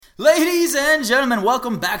Ladies and gentlemen,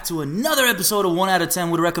 welcome back to another episode of 1 out of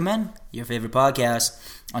 10 Would Recommend, your favorite podcast.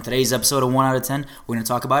 On today's episode of 1 out of 10, we're going to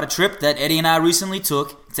talk about a trip that Eddie and I recently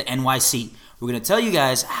took to NYC. We're going to tell you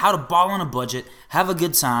guys how to ball on a budget, have a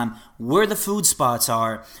good time, where the food spots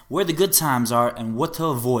are, where the good times are, and what to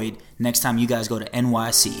avoid next time you guys go to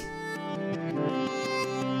NYC.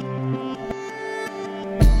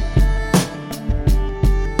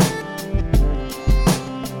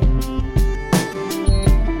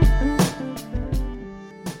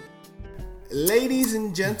 Ladies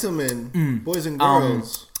and gentlemen, boys and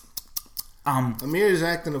girls, Amir is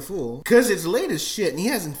acting a fool because it's late as shit and he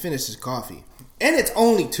hasn't finished his coffee. And it's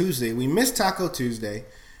only Tuesday. We missed Taco Tuesday.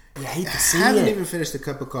 I hate to see haven't it. even finished a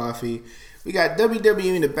cup of coffee. We got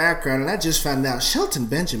WWE in the background, and I just found out Shelton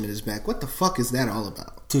Benjamin is back. What the fuck is that all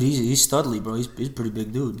about? Dude, he's studly, bro. He's a pretty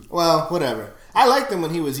big dude. Well, whatever. I liked him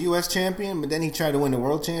when he was U.S. champion, but then he tried to win the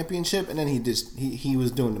world championship, and then he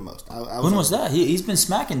was doing the most. When was that? He's been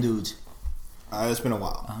smacking dudes. It's been a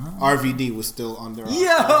while. RVD was still on their Yo!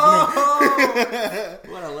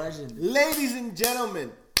 What a legend. Ladies and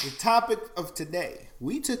gentlemen, the topic of today.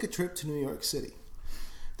 We took a trip to New York City.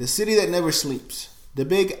 The city that never sleeps. The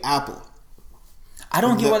Big Apple. I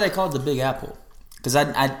don't get why they call it the Big Apple. Because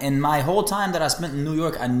I in my whole time that I spent in New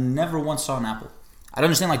York, I never once saw an apple. I don't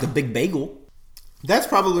understand, like, the Big Bagel. That's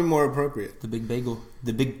probably more appropriate. The Big Bagel.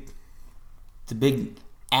 The big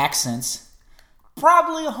accents.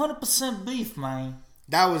 Probably 100% beef, man.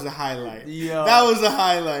 That was the highlight. Yo. That was the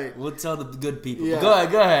highlight. We'll tell the good people. Yeah.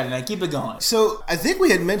 Go ahead, man. Keep it going. So, I think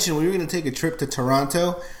we had mentioned we were going to take a trip to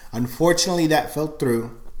Toronto. Unfortunately, that fell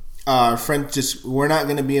through. Our friends we're not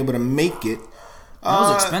going to be able to make it. That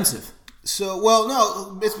was expensive. So, well,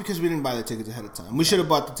 no, it's because we didn't buy the tickets ahead of time. We should have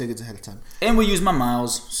bought the tickets ahead of time. And we used my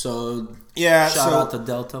miles, so yeah. Shout out to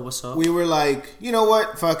Delta. What's up? We were like, you know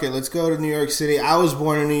what? Fuck it. Let's go to New York City. I was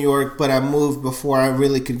born in New York, but I moved before I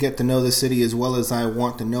really could get to know the city as well as I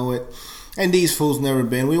want to know it. And these fools never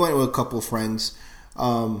been. We went with a couple of friends.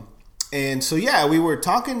 And so, yeah, we were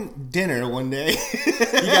talking dinner one day.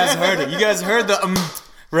 You guys heard it. You guys heard the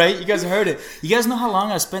right? You guys heard it. You guys know how long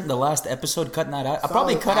I spent the last episode cutting that out? I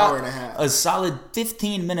probably cut out a solid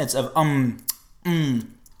 15 minutes of I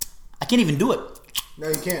can't even do it. No,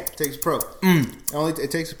 you can't. It takes a pro.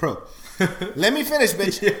 It takes a pro. Let me finish,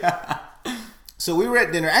 bitch. Yeah. So we were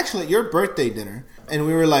at dinner, actually at your birthday dinner, and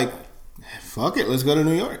we were like, fuck it, let's go to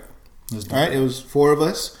New York. All right, it was 4 of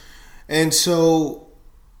us. And so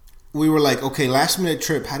we were like, okay, last minute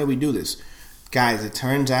trip, how do we do this? Guys, it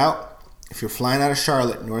turns out, if you're flying out of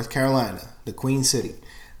Charlotte, North Carolina, the Queen City,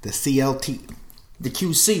 the CLT, the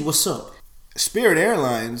QC, what's up? Spirit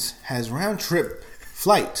Airlines has round trip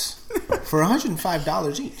flights for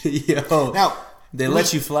 $105 each. Yo, now they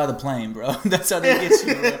let you fly the plane, bro. That's how they get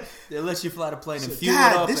you. Bro. They let you fly the plane and fuel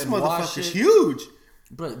it up this and wash motherfucker's it. Huge.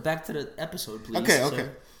 Bro, back to the episode, please. Okay.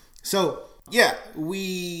 So yeah,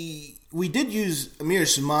 we did use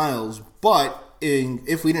Amir's miles, but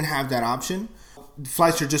if we didn't have that option,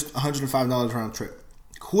 flights are just $105 round trip.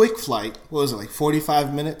 Quick flight, what was it, like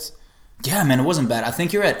 45 minutes? Yeah, man, it wasn't bad. I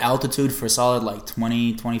think you're at altitude for a solid like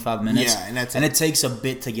 20, 25 minutes. Yeah, and it takes a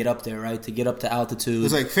bit to get up there, right? To get up to altitude.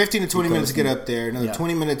 It's like 15 to 20 minutes to get up there, another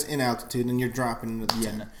 20 minutes in altitude, and you're dropping into the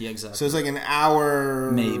 10. Yeah, exactly. So it's like an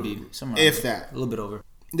hour. Maybe. Somewhere if that. A little bit over.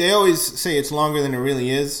 They always say it's longer than it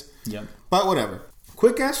really is. Yep. But whatever.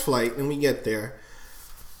 Quick-ass flight, and we get there.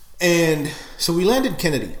 And so we landed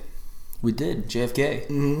Kennedy. We did, JFK.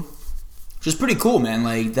 Mm-hmm. Which was pretty cool, man.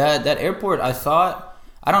 Like, that airport, I thought...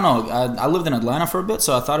 I don't know. I lived in Atlanta for a bit,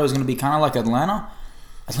 so I thought it was going to be kind of like Atlanta.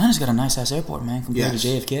 Atlanta's got a nice-ass airport, man, compared to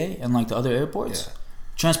JFK and, like, the other airports. Yeah.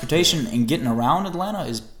 Transportation and getting around Atlanta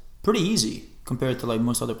is pretty easy compared to, like,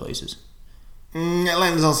 most other places.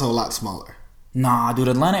 Atlanta's also a lot smaller. Nah, dude,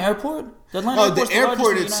 Atlanta airport? The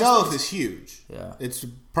airport itself is huge. Yeah. It's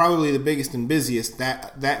probably the biggest and busiest,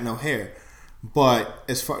 that no hair. But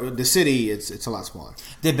as far the city, it's a lot smaller.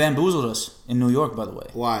 They bamboozled us in New York, by the way.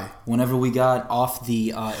 Why? Whenever we got off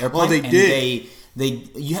the airplane. Oh, they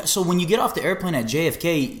did. So when you get off the airplane at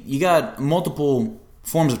JFK, you got multiple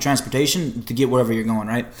forms of transportation to get wherever you're going,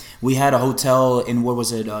 right? We had a hotel in, what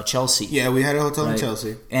was it, Chelsea. Yeah, we had a hotel in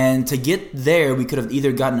Chelsea. And to get there, we could have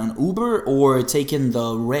either gotten an Uber or taken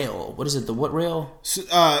the rail. What is it? What rail?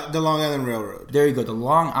 The Long Island Railroad. There you go, the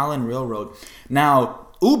Long Island Railroad. Now,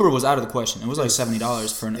 Uber was out of the question. It was like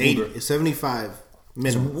 $70 for an Uber. It's $75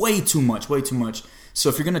 minimum. It's way too much. So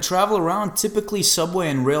if you're going to travel around, typically subway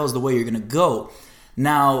and rail is the way you're going to go.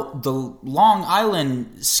 Now, the Long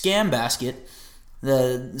Island scam basket,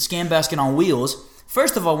 the scam basket on wheels,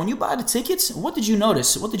 first of all, when you buy the tickets, what did you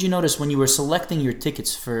notice? What did you notice when you were selecting your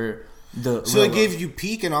tickets for It gave you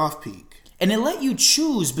peak and off peak, and it let you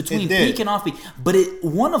choose between peak and off peak. But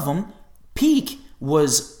one of them, peak,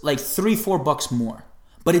 was like $3-4 more,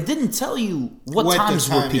 but it didn't tell you what times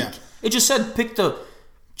were peak. Yeah. It just said pick the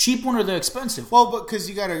cheap one or the expensive one. Well, but because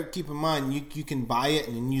you got to keep in mind, you can buy it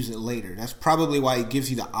and then use it later. That's probably why it gives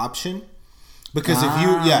you the option. Because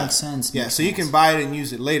makes sense. So you can buy it and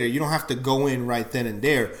use it later. You don't have to go in right then and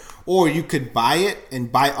there. Or you could buy it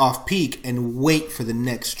and buy off peak and wait for the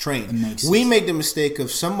next train. We made the mistake of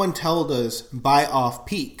someone told us buy off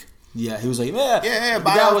peak. Yeah, he was like, yeah. The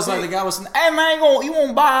guy was like, hey man, you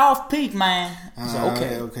won't buy off peak, man. I was like,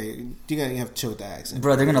 okay. You have to chill with the accent,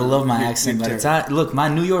 bro. They're gonna love my accent by the time. Look, my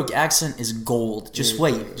New York accent is gold. Just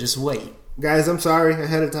wait, guys. I'm sorry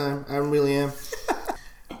ahead of time. I really am.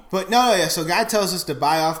 But no. So guy tells us to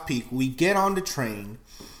buy off peak. We get on the train,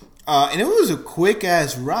 and it was a quick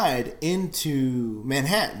ass ride into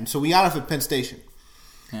Manhattan. So we got off at Penn Station.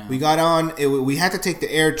 Yeah. We got on. We had to take the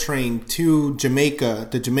air train to Jamaica,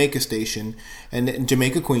 the Jamaica station, and then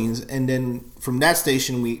Jamaica Queens, and then from that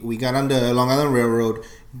station we got on the Long Island Railroad,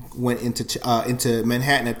 went into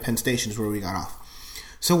Manhattan at Penn Station is where we got off.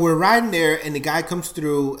 So we're riding there, and the guy comes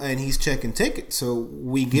through and he's checking tickets. So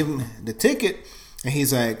we give him the ticket, and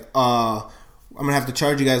he's like, I'm gonna have to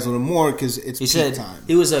charge you guys a little more because it's peak time.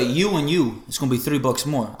 He was like, you and you, it's gonna be $3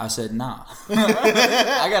 more. I said, nah.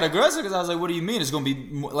 I got aggressive because I was like, what do you mean? It's gonna be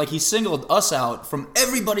more? Like he singled us out from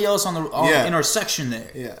everybody else in our section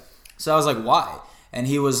there. Yeah. So I was like, why? And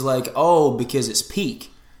he was like, oh, because it's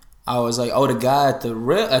peak. I was like, oh, the guy at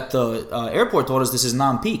the airport told us this is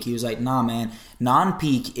non-peak. He was like, nah, man,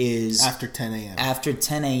 non-peak is after 10 a.m. After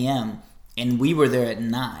 10 a.m. and we were there at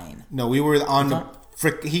 9. No, we were on the.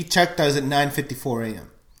 He checked us at 9:54 a.m.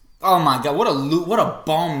 Oh my god, what a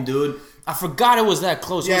bum, dude! I forgot it was that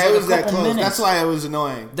close. Yeah, it was that close. Minutes. That's why it was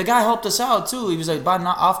annoying. The guy helped us out too. He was like, "Buy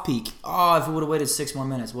not off peak." Oh, if we would have waited 6 more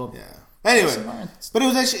minutes, well, yeah. Anyway, but it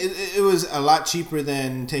was actually it was a lot cheaper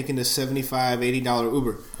than taking the $75-$80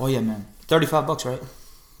 Uber. Oh yeah, man, $35, right?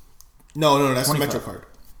 No, that's the Metro card.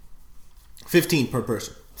 15 per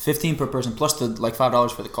person. 15 per person plus the like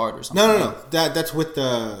 $5 for the card or something. No. That's with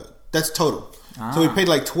that's total. So we paid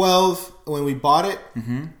like $12 when we bought it,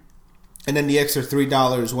 and then the extra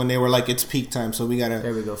 $3 when they were like it's peak time, so we gotta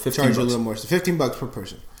charge a little more. So $15 per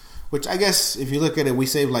person, which I guess if you look at it, we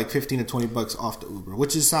saved like $15 to $20 off the Uber,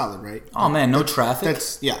 which is solid, right? Oh man, no traffic.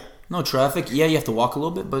 No traffic. Yeah, you have to walk a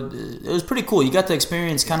little bit, but it was pretty cool. You got to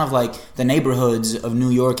experience kind of like the neighborhoods of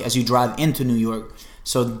New York as you drive into New York.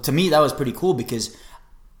 So to me, that was pretty cool because.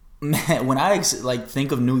 Man, when I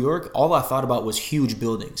think of New York, all I thought about was huge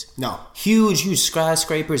buildings. No. Huge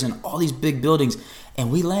skyscrapers and all these big buildings.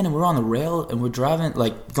 And we landed, we're on the rail, and we're driving,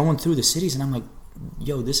 like, going through the cities, and I'm like,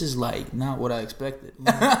 yo, this is, like, not what I expected.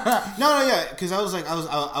 No, because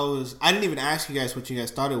I didn't even ask you guys what you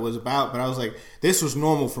guys thought it was about, but I was like, this was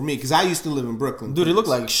normal for me, because I used to live in Brooklyn. Dude, it looked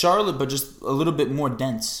like Charlotte, but just a little bit more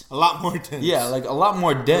dense. A lot more dense. Yeah, like, a lot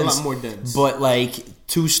more dense. But, like,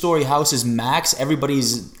 2-story houses max,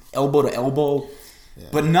 everybody's elbow to elbow,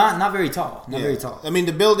 but not very tall. Very tall. I mean,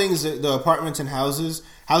 the buildings, the apartments and houses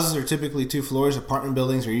are typically 2 floors. Apartment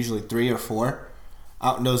buildings are usually 3 or 4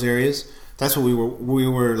 out in those areas. That's what we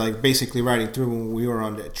were like basically riding through when we were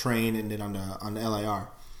on the train and then on the LIR.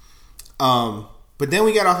 But then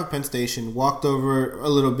we got off at Penn Station, walked over a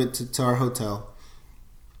little bit to our hotel,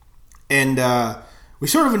 and we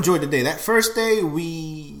sort of enjoyed the day. That first day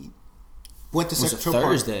we went to Central Park.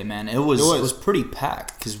 Thursday, man. It was pretty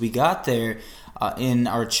packed because we got there. And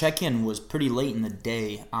our check-in was pretty late in the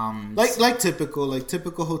day. Like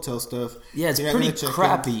typical hotel stuff. Yeah, it's pretty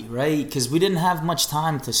crappy, right? Because we didn't have much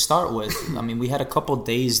time to start with. I mean, we had a couple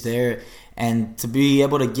days there, and to be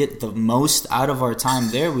able to get the most out of our time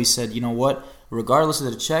there, we said, you know what? Regardless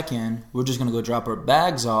of the check-in, we're just gonna go drop our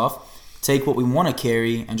bags off, take what we want to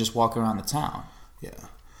carry, and just walk around the town. Yeah.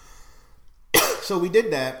 So we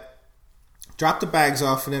did that. Dropped the bags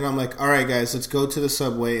off, and then I'm like, all right, guys, let's go to the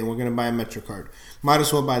subway, and we're going to buy a Metro card. Might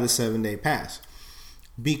as well buy the 7-day pass.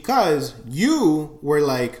 Because you were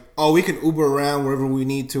like, oh, we can Uber around wherever we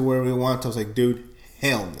need to, wherever we want. I was like, dude,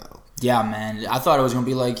 hell no. Yeah, man. I thought it was going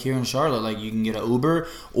to be like here in Charlotte. Like, you can get an Uber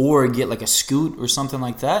or get like a Scoot or something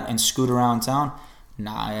like that and scoot around town.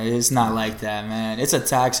 Nah, it's not like that, man. It's a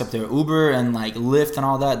tax up there. Uber and like Lyft and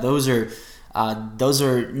all that, those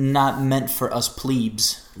are not meant for us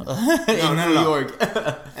plebes in New York.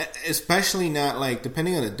 Especially not like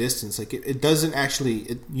depending on the distance. Like it doesn't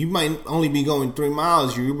actually. You might only be going 3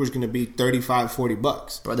 miles. Your Uber's going to be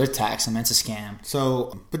 $35-$40. Bro, they're taxing, man. It's a scam.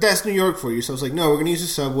 So, but that's New York for you. So I was like, no, we're going to use the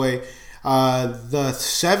subway. The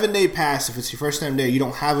 7-day pass, if it's your first time there, you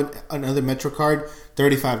don't have another Metro card,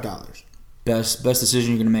 $35. Best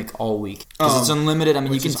decision you're gonna make all week because it's unlimited. I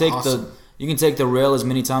mean, you can take awesome. You can take the rail as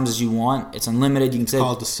many times as you want. It's unlimited. You can take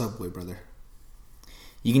called the subway, brother.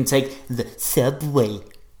 You can take the subway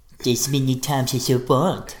as many times as you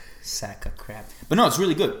want. Sack of crap. But no, it's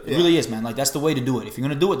really good. It really is, man. Like, that's the way to do it. If you're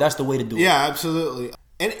gonna do it, that's the way to do it. Yeah, absolutely.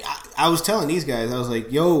 And I was telling these guys, I was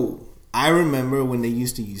like, yo, I remember when they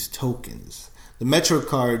used to use tokens. The Metro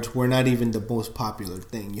cards were not even the most popular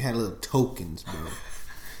thing. You had little tokens, bro.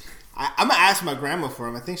 I'm going to ask my grandma for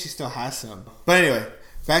them. I think she still has some. But anyway,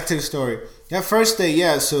 back to the story. That first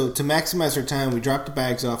day, so to maximize our time, we dropped the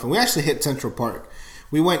bags off, and we actually hit Central Park.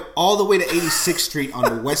 We went all the way to 86th Street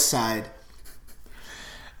on the west side.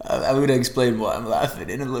 I'm going to explain why I'm laughing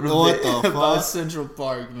in a little bit about Central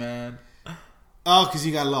Park, man. Oh, because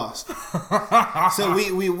you got lost. So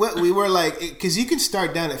we were like, because you can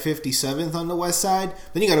start down at 57th on the west side,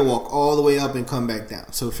 then you got to walk all the way up and come back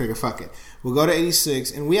down. So we figure, fuck it. We'll go to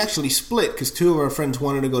 86, and we actually split because two of our friends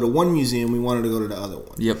wanted to go to one museum, we wanted to go to the other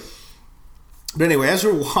one. Yep. But anyway, as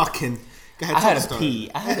we're walking, I had to pee,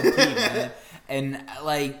 man. And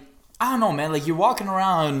like, I don't know, man. Like, you're walking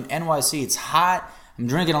around NYC, it's hot. I'm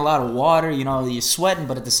drinking a lot of water. You know, you're sweating,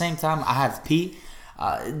 but at the same time, I had to pee.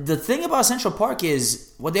 The thing about Central Park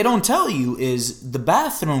is, what they don't tell you is the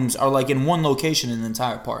bathrooms are like in one location in the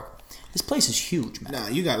entire park. This place is huge, man. Nah,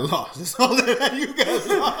 you got lost. That's all that you got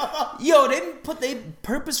lost. Yo, they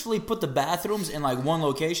purposefully put the bathrooms in like one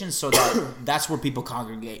location so that that's where people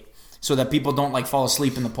congregate. So that people don't like fall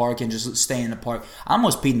asleep in the park and just stay in the park. I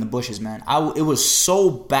almost peed in the bushes, man. It was so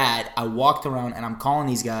bad. I walked around and I'm calling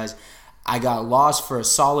these guys. I got lost for a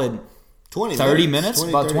solid 30 minutes,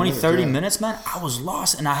 about 30 minutes, man. I was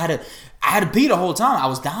lost, and I had to pee the whole time. I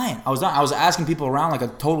was dying. I was asking people around like a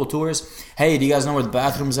total tourist, hey, do you guys know where the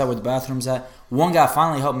bathroom's at? One guy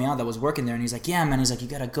finally helped me out that was working there, and he's like, yeah, man. He's like, you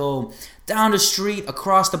got to go down the street,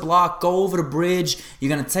 across the block, go over the bridge. You're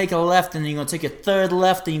going to take a left, and then you're going to take your third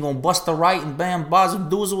left, and you're going to bust the right, and bam, bazzle,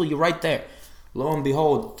 doozle, you're right there. Lo and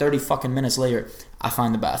behold, 30 fucking minutes later, I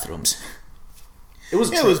find the bathrooms. It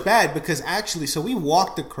was bad because actually, so we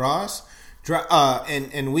walked across,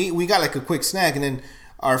 and we got like a quick snack, and then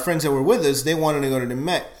our friends that were with us, they wanted to go to the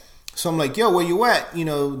Met. So I'm like, yo, where you at? You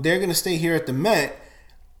know, they're going to stay here at the Met.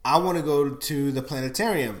 I want to go to the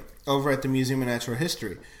planetarium over at the Museum of Natural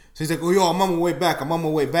History. So he's like, oh, yo, I'm on my way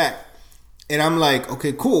back. And I'm like,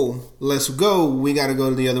 okay, cool. Let's go. We got to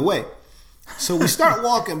go the other way. So we start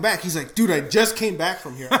walking back. He's like, dude, I just came back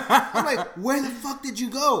from here. I'm like, where the fuck did you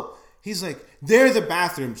go? He's like, they're the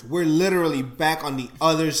bathrooms. We're literally back on the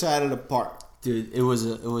other side of the park. Dude, it was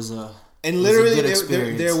a and literally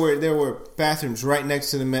there were bathrooms right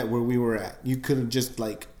next to the Met where we were at. You could have just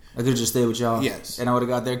like, I could have just stayed with y'all. Yes. And I would have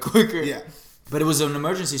got there quicker. Yeah. But it was an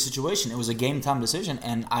emergency situation. It was a game time decision,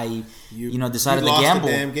 and I decided to gamble. You lost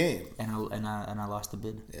the damn game. And I lost the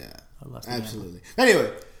bid. Yeah. Absolutely.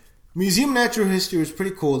 Anyway, Museum of Natural History was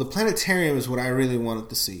pretty cool. The planetarium is what I really wanted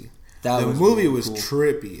to see. The movie was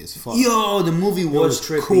trippy as fuck. Yo, the movie was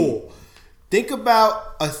trippy. Cool. Think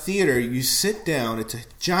about a theater. You sit down. It's a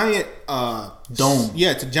giant dome.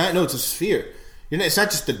 Yeah, it's a giant. No, it's a sphere. It's not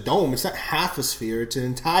just a dome. It's not half a sphere. It's an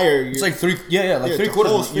entire. It's like three. Yeah, like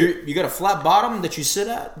 3/4. You got a flat bottom that you sit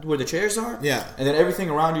at where the chairs are. Yeah, and then everything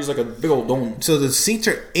around you is like a big old dome. So the seats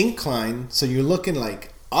are inclined, so you're looking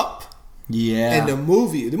like up. Yeah. And the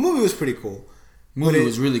movie was pretty cool. Movie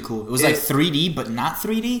was really cool. It was like 3D, but not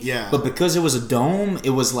 3D. Yeah. But because it was a dome, it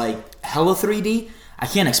was like hella 3D. I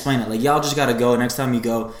can't explain it. Like, y'all just gotta go. Next time you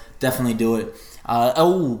go, definitely do it.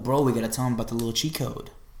 Bro, we gotta tell them about the little cheat code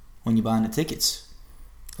when you're buying the tickets.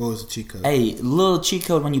 What was the cheat code? Hey, little cheat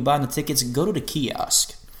code when you're buying the tickets. Go to the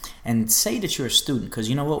kiosk and say that you're a student, because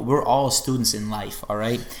you know what? We're all students in life, all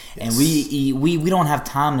right? Yes. And we don't have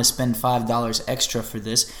time to spend $5 extra for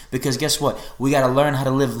this, because guess what? We got to learn how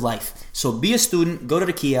to live life. So be a student, go to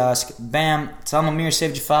the kiosk, bam, tell them Amir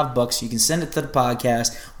saved you $5. You can send it to the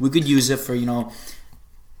podcast. We could use it for,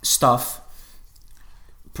 stuff,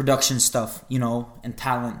 production stuff, and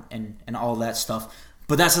talent and all that stuff.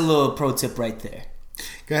 But that's a little pro tip right there.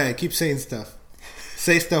 Go ahead, keep saying stuff.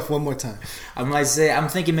 Say stuff one more time. I'm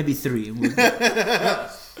thinking maybe 3.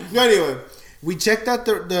 Anyway, we checked out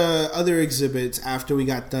the other exhibits after we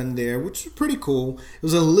got done there, which was pretty cool. It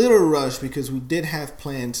was a little rushed because we did have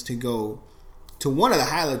plans to go to one of the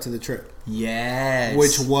highlights of the trip. Yes.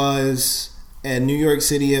 Which was a New York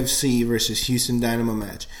City FC versus Houston Dynamo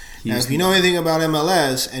match. Now, if you know anything about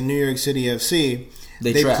MLS and New York City FC,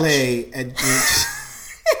 they play at...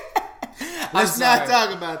 Let's not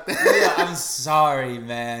talk about that. Yeah, I'm sorry,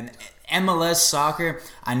 man. MLS soccer,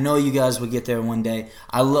 I know you guys will get there one day.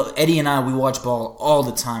 I love Eddie and I. We watch ball all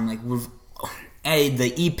the time. Like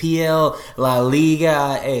the EPL, La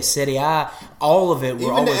Liga, Serie A, all of it. We're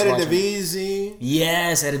even always the watching. Eredivisie.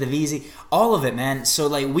 Yes, Eredivisie, all of it, man. So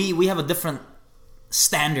like we have a different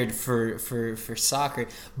standard for soccer,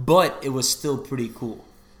 but it was still pretty cool.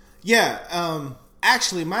 Yeah,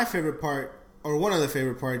 actually, my favorite part, or one of the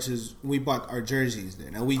favorite parts, is we bought our jerseys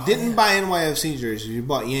there. Now, we didn't buy NYFC jerseys. We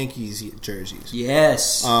bought Yankees jerseys.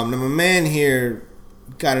 Yes. Now, my man here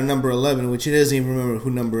got a number 11, which he doesn't even remember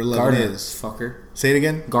who number 11 Gardner, is. fucker. Say it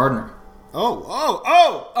again? Gardner.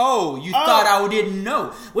 Oh, you thought I didn't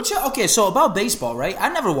know. Okay, so about baseball, right? I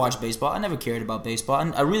never watched baseball. I never cared about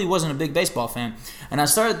baseball. I really wasn't a big baseball fan. And I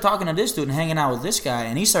started talking to this dude and hanging out with this guy,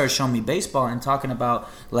 and he started showing me baseball and talking about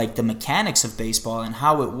like the mechanics of baseball and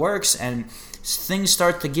how it works, and things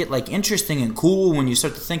start to get like interesting and cool when you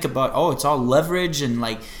start to think about, it's all leverage and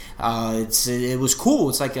like it was cool.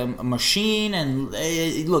 It's like a machine, and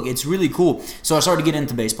look, it's really cool. So I started to get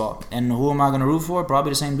into baseball, and who am I going to root for?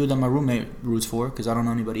 Probably the same dude that my roommate roots for, because I don't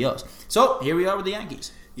know anybody else. So here we are with the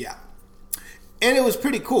Yankees. Yeah, and it was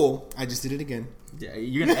pretty cool. I just did it again. Yeah,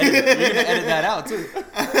 you're gonna edit that out too.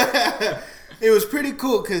 It was pretty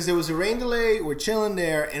cool because there was a rain delay. We're chilling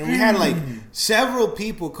there, and we had like several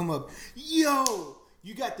people come up. Yo,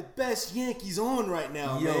 you got the best Yankees on right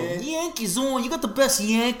now, man. Yankees on. You got the best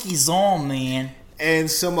Yankees on, man. And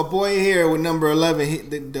so my boy here with number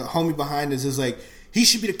 11, the homie behind us, is like, he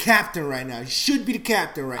should be the captain right now. He should be the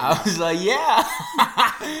captain right now. I was like, yeah.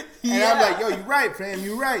 And I'm like, yo, you right, fam.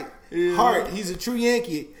 You right. Yeah. Hart, he's a true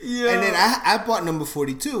Yankee. Yeah. And then I bought number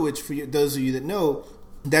 42, which for those of you that know,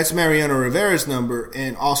 that's Mariano Rivera's number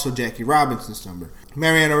and also Jackie Robinson's number.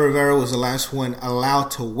 Mariano Rivera was the last one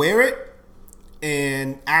allowed to wear it.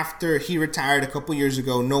 And after he retired a couple years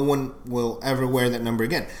ago, no one will ever wear that number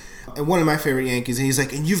again. And one of my favorite Yankees, and he's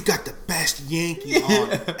like, and you've got the best Yankee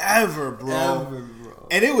on ever, bro.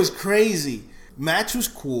 And it was crazy. Match was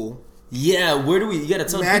cool. Yeah, you gotta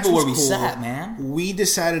tell people where we sat, man. We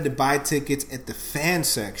decided to buy tickets at the fan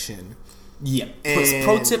section. Yeah.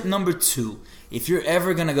 Pro tip number 2. If you're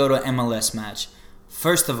ever going to go to an MLS match,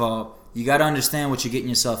 first of all, you got to understand what you're getting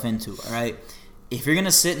yourself into, all right? If you're going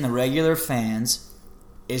to sit in the regular fans,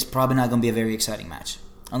 it's probably not going to be a very exciting match.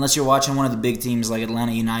 Unless you're watching one of the big teams like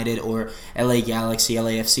Atlanta United or LA Galaxy,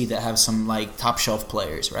 LAFC that have some like top shelf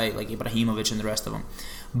players, right? Like Ibrahimovic and the rest of them.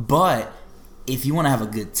 But if you want to have a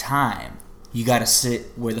good time, you got to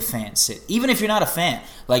sit where the fans sit. Even if you're not a fan.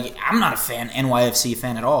 Like, I'm not a NYFC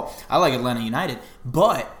fan at all. I like Atlanta United.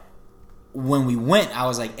 But when we went, I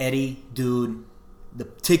was like, Eddie, dude, the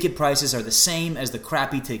ticket prices are the same as the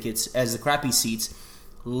crappy seats.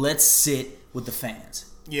 Let's sit with the fans.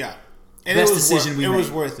 Yeah. And it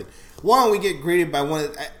was worth it. One, we get greeted by one.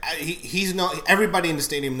 Everybody in the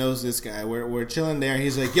stadium knows this guy. We're chilling there.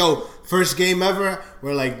 He's like, "Yo, first game ever."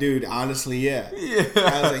 We're like, "Dude, honestly, yeah."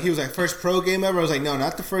 He was like, "First pro game ever." I was like, "No,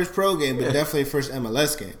 not the first pro game, but definitely first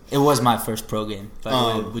MLS game." It was my first pro game, by the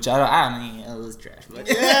way, which I don't. It was trash, but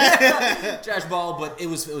trash ball. But it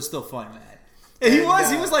was still fun, man. And he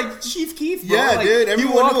was like Chief Keef, bro. Yeah, like, dude.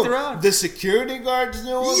 Everyone knew him. Around. The security guards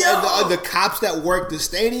knew him. And the cops that worked the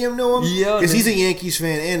stadium knew him. Because he's a Yankees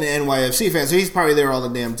fan and an NYFC fan, so he's probably there all the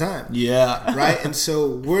damn time. Yeah. Right? And so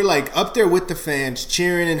we're like up there with the fans,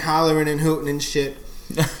 cheering and hollering and hooting and shit.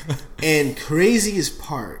 And craziest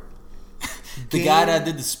part. The guy that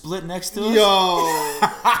did the split next to us? Yo.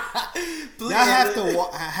 I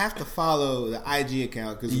have to follow the IG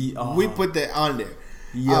account because we put that on there.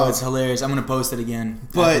 Yo, it's hilarious. I'm going to post it again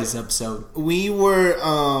after this episode. We were,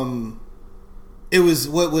 it was,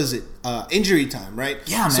 what was it? Injury time, right?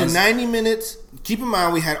 Yeah, man. So 90 minutes. Keep in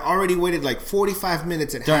mind, we had already waited like 45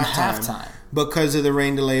 minutes during halftime. Because of the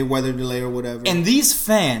rain delay, weather delay, or whatever. And these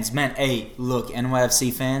fans, man, hey, look,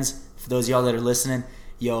 NYFC fans, for those of y'all that are listening,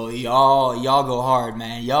 yo, y'all go hard,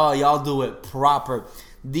 man. Y'all do it proper.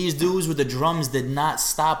 These dudes with the drums did not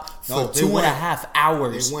stop for 2.5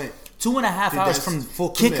 hours. They went. 2.5 hours from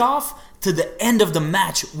kickoff to the end of the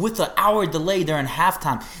match with an hour delay during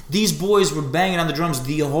halftime. These boys were banging on the drums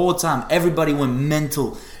the whole time. Everybody went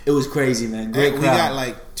mental. It was crazy, man. Great crowd. We got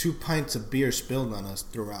like 2 pints of beer spilled on us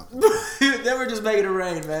throughout. They were just making it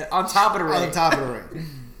rain, man. On top of the rain. On top of the rain.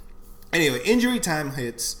 Anyway, injury time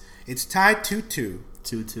hits. It's tied 2-2.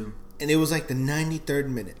 2-2. And it was like the 93rd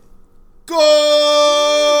minute. Goal!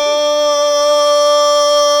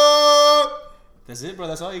 That's it, bro.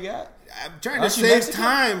 That's all you got? I'm trying to save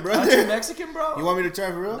time, brother. Aren't you Mexican, bro? You want me to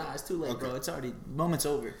try for real? Nah, it's too late, bro. It's already... Moment's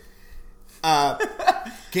over.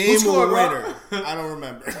 Game scored, winner. I don't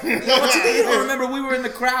remember. What you think you don't remember? We were in the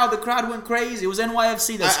crowd. The crowd went crazy. It was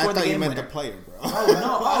NYFC that scored the game winner. I thought you meant the player, bro.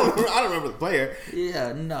 Oh, no. I don't remember the player.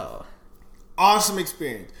 Yeah, no. Awesome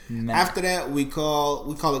experience. Man. After that, we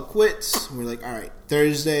call it quits. We're like, all right,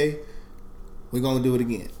 Thursday, we're going to do it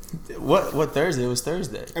again. What Thursday? It was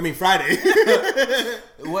Thursday. I mean, Friday.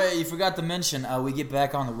 Wait, you forgot to mention, we get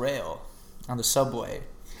back on the rail, on the subway.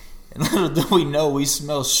 And little do we know, we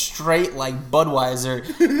smell straight like Budweiser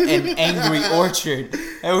and Angry Orchard.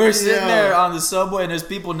 And we're sitting there on the subway, and there's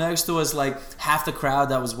people next to us, like half the crowd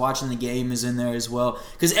that was watching the game is in there as well.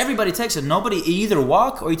 Because everybody takes it. Nobody, you either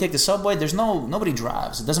walk or you take the subway. Nobody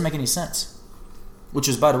drives. It doesn't make any sense. Which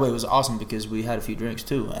was, by the way, was awesome because we had a few drinks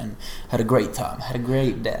too and had a great time. Had a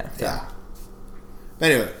great day. Yeah.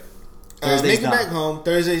 Anyway, making it back home.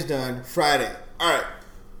 Thursday's done. Friday. All right.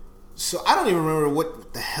 So I don't even remember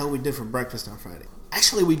what the hell we did for breakfast on Friday.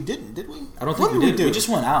 Actually, we didn't, did we? I don't think we did. We just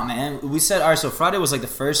went out, man. We said, all right, so Friday was like the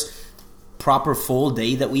first proper full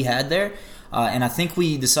day that we had there. And I think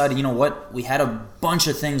we decided, you know what? We had a bunch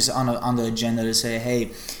of things on the agenda to say,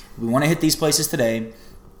 hey, we want to hit these places today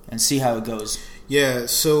and see how it goes. Yeah,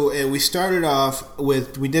 so we started off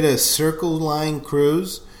with, we did a Circle Line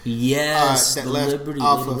cruise. Yes, that left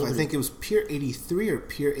off of, I think it was Pier 83 or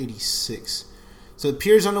Pier 86. So the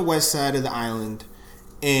pier's on the west side of the island,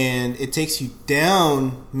 and it takes you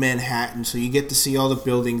down Manhattan, so you get to see all the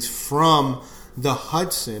buildings from the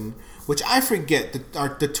Hudson, which I forget.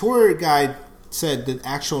 The tour guide said the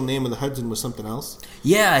actual name of the Hudson was something else.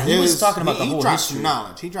 Yeah, he was talking about the whole history.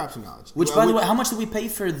 He dropped some knowledge. Which, by the way, how much did we pay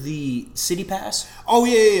for the City Pass? Oh,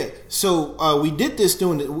 yeah. So we did this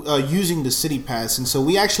using the City Pass, and so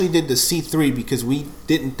we actually did the C3 because we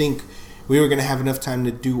didn't think we were going to have enough time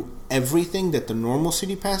to do everything that the normal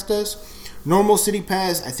City Pass does. Normal City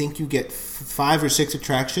Pass, I think you get 5 or 6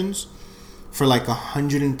 attractions for like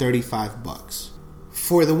 $135.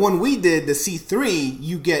 For the one we did, the C3,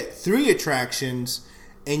 you get 3 attractions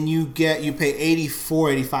and you pay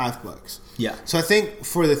 $85. Yeah. So I think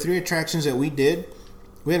for the 3 attractions that we did,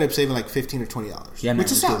 we ended up saving like $15 or $20. Yeah, man,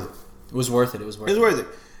 which is solid. It was worth it. It was worth it.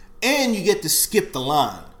 And you get to skip the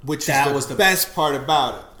line, which was the best part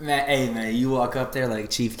about it. Man, you walk up there like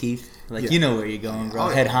Chief Keef. Like, you know where you're going, bro. Oh,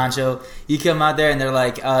 yeah. Head honcho. You come out there and they're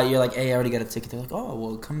like, you're like, hey, I already got a ticket. They're like, oh,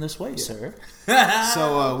 well, come this way, sir.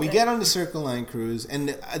 So we get on the Circle Line cruise, and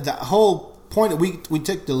the whole point, we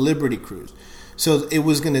took the Liberty cruise. So it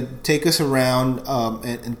was going to take us around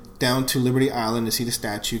and down to Liberty Island to see the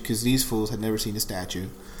statue, because these fools had never seen the statue.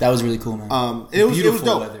 That was really cool, man. It was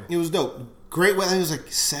dope. Weather. It was dope. Great weather. It was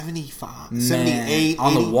like 75, 78.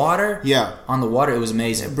 On 80. the water? Yeah. On the water, it was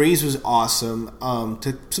amazing. The breeze was awesome.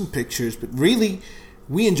 Took some pictures, but really,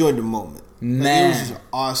 we enjoyed the moment. Man. It was just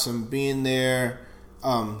awesome being there.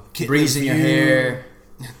 Breeze in your hair.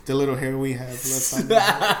 The little hair we have left on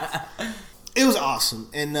the It was awesome.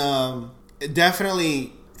 And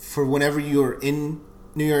definitely, for whenever you're in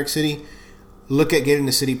New York City, look at getting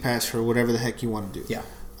the City Pass for whatever the heck you want to do. Yeah.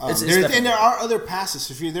 And there are other passes.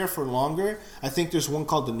 If you're there for longer, I think there's one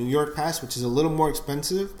called the New York Pass, which is a little more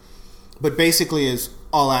expensive, but basically is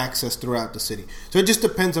all access throughout the city. So it just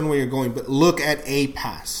depends on where you're going, but look at a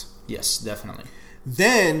pass. Yes, definitely.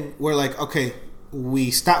 Then we're like, okay, we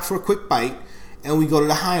stop for a quick bite, and we go to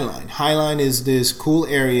the High Line. High Line is this cool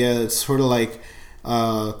area. It's sort of like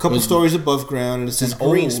a couple stories above ground, and it's this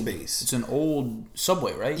green space. It's an old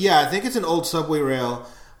subway, right? Yeah, I think it's an old subway rail.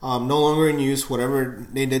 No longer in use, whatever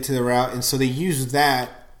they did to the route. And so they use that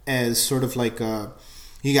as sort of like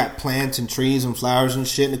you got plants and trees and flowers and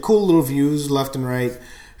shit, and the cool little views left and right.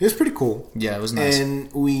 It was pretty cool. Yeah, it was nice.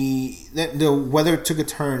 And the weather took a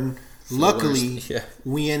turn. Luckily,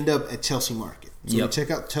 we end up at Chelsea Market. So we check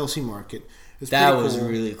out Chelsea Market. That was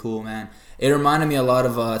really cool, man. It reminded me a lot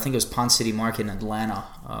of, I think it was Pond City Market in Atlanta,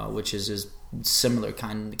 which is a similar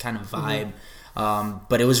kind of vibe. Mm-hmm.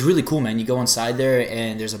 But it was really cool, man. You go inside there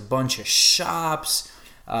and there's a bunch of shops,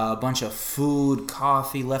 a bunch of food,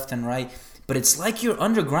 coffee left and right. But it's like you're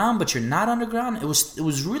underground, but you're not underground. It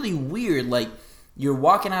was really weird. Like, you're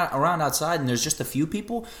walking around outside and there's just a few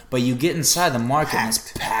people, but you get inside the market and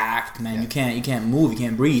it's packed, man. Yeah. You can't move, you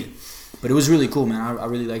can't breathe. But it was really cool, man. I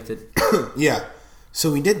really liked it. Yeah.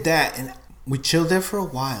 So we did that and we chilled there for a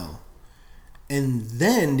while. And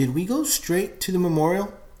then did we go straight to the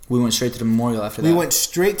memorial? We went straight to the memorial after that. We went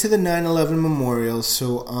straight to the 9/11 memorial.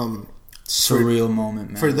 So, surreal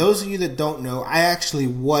moment, man. For those of you that don't know, I actually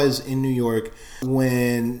was in New York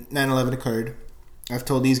when 9/11 occurred. I've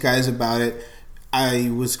told these guys about it. I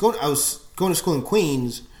was going to school in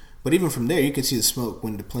Queens, but even from there, you could see the smoke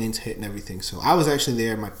when the planes hit and everything. So I was actually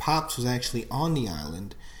there. My pops was actually on the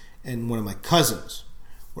island, and one of my cousins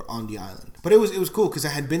were on the island. But it was cool because I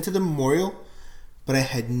had been to the memorial, but I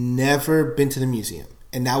had never been to the museum.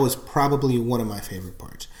 And that was probably one of my favorite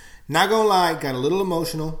parts. Not gonna lie, got a little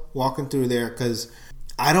emotional walking through there because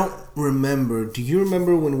I don't remember. Do you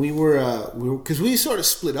remember when we were because we sort of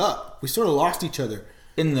split up. We sort of lost each other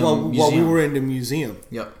in the while museum. we were in the museum.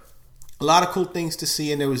 Yep. A lot of cool things to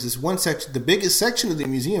see, and there was this one section, the biggest section of the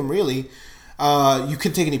museum, really. You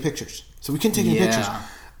couldn't take any pictures, so we couldn't take any pictures.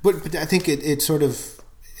 But I think it's sort of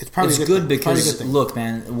it's probably good because look,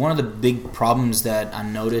 man, one of the big problems that I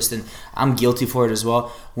noticed, and I'm guilty for it as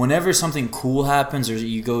well. Whenever something cool happens or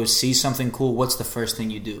you go see something cool, what's the first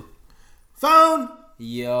thing you do? Phone.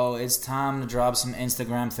 Yo, it's time to drop some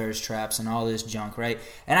Instagram thirst traps and all this junk, right?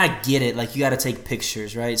 And I get it, like you got to take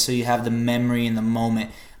pictures, right? So you have the memory in the moment,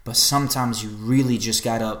 but sometimes you really just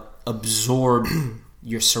got to absorb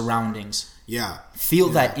your surroundings. Yeah. Feel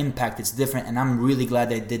that impact. It's different, and I'm really glad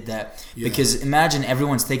they did that. Yeah. Because imagine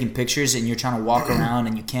everyone's taking pictures and you're trying to walk around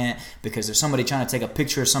and you can't because there's somebody trying to take a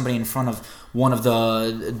picture of somebody in front of one of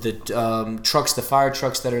the trucks, the fire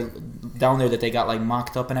trucks that are down there that they got like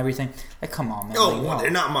mocked up and everything. Like, come on, man. Oh, like, well,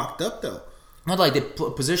 they're not mocked up though. Not like they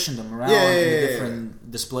positioned them around in the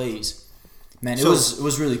different displays. Man, it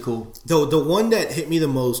was really cool. The one that hit me the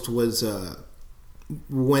most was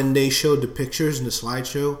when they showed the pictures in the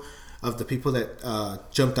slideshow of the people that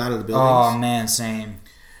jumped out of the buildings. Oh man, same.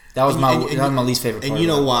 That was my least favorite part. And you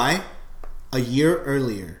know why? A year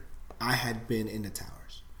earlier, I had been in the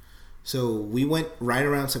towers. So we went right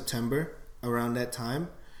around September, around that time,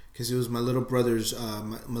 because it was my little brother's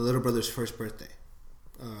my little brother's first birthday.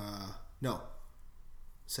 No,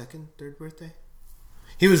 second, third birthday.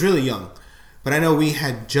 He was really young, but I know we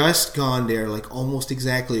had just gone there like almost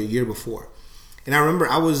exactly a year before. And I remember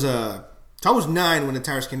I was 9 when the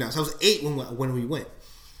towers came down. So I was 8 when we went.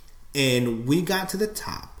 And we got to the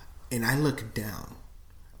top, and I looked down,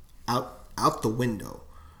 out the window,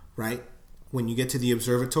 right? When you get to the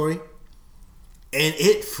observatory. And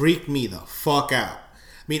it freaked me the fuck out.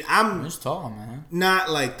 I mean, I'm it's tall, man. Not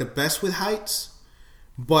like the best with heights,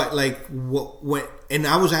 but like and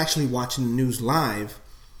I was actually watching the news live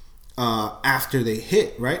after they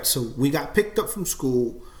hit, right? So we got picked up from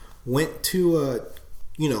school, went to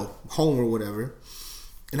home or whatever,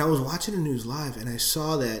 and I was watching the news live, and I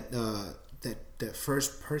saw that that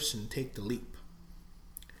first person take the leap,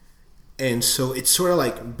 and so it's sort of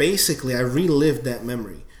like basically I relived that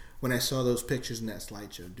memory when I saw those pictures in that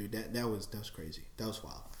slideshow, dude. That was crazy. That was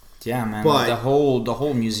wild. Yeah, man. But the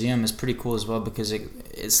whole museum is pretty cool as well because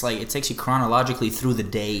it's like it takes you chronologically through the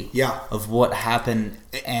day. Yeah. Of what happened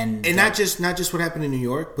and not just what happened in New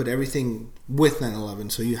York, but everything with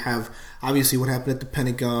 9/11. So you have obviously what happened at the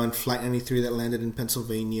Pentagon, Flight 93 that landed in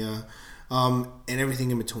Pennsylvania, and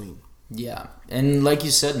everything in between. Yeah, and like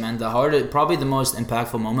you said, man, probably the most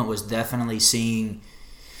impactful moment was definitely seeing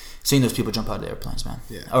those people jump out of the airplanes, man.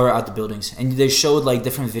 Yeah. Or out the buildings. And they showed like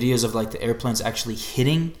different videos of like the airplanes actually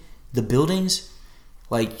hitting the buildings.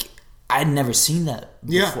 Like I'd never seen that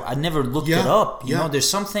before. I'd never looked it up. You know, there's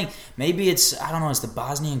something, maybe it's it's the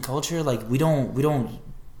Bosnian culture. Like we don't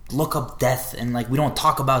look up death, and like we don't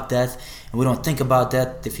talk about death, and we don't think about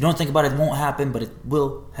death. If you don't think about it, it won't happen, but it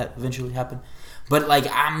will eventually happen. But like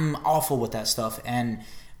I'm awful with that stuff, and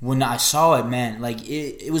when I saw it, man, like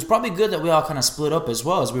it was probably good that we all kind of split up as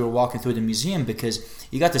well as we were walking through the museum because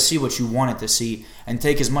you got to see what you wanted to see and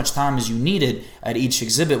take as much time as you needed at each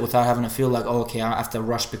exhibit without having to feel like, oh, okay, I have to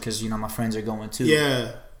rush because, my friends are going too.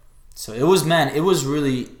 Yeah. So it was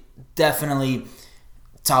really definitely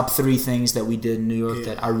top 3 things that we did in New York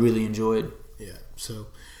that I really enjoyed. Yeah. So,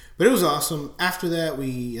 but it was awesome. After that,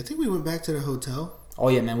 I think we went back to the hotel. Oh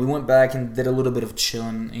yeah, man. We went back and did a little bit of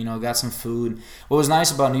chilling, got some food. What was nice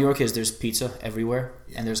about New York is there's pizza everywhere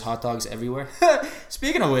and there's hot dogs everywhere.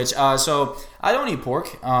 Speaking of which, so I don't eat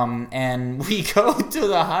pork, and we go to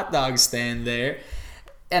the hot dog stand there,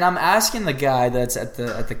 and I'm asking the guy that's at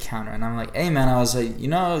the counter, and I'm like, hey man, I was like,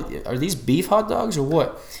 are these beef hot dogs or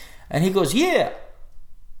what? And he goes, yeah.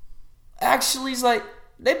 Actually, he's like,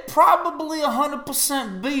 they probably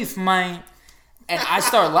 100% beef, man. And I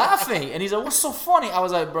start laughing. And he's like, what's so funny? I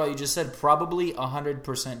was like, bro, you just said probably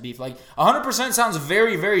 100% beef. Like, 100% sounds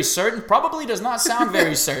very, very certain. Probably does not sound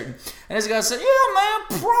very certain. And this guy said, yeah,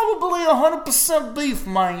 man, probably 100% beef,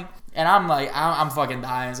 man. And I'm like, I'm fucking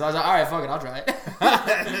dying. So I was like, all right, fuck it, I'll try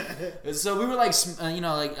it. So we were like,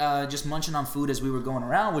 just munching on food as we were going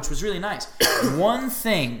around, which was really nice. One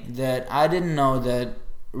thing that I didn't know that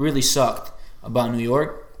really sucked about New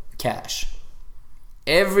York, cash.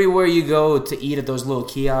 Everywhere you go to eat at those little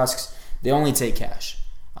kiosks, they only take cash.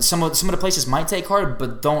 Some of the places might take card,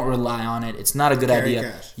 but don't rely on it. It's not a good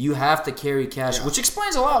idea. Cash. You have to carry cash, which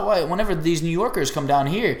explains a lot why whenever these New Yorkers come down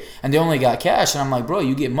here and they only got cash, and I'm like, bro,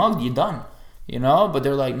 you get mugged, you're done. You know? But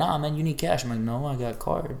they're like, nah, man, you need cash. I'm like, no, I got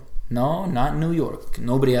card. No, not in New York.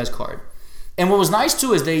 Nobody has card. And what was nice,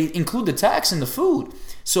 too, is they include the tax in the food.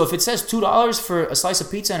 So if it says $2 for a slice of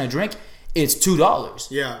pizza and a drink, it's $2.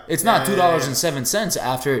 Yeah. It's not $2.07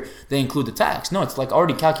 after they include the tax. No, it's like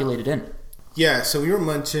already calculated in. Yeah, so we were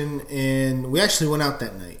munching, and we actually went out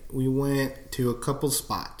that night. We went to a couple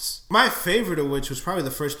spots. My favorite of which was probably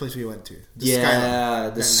the first place we went to.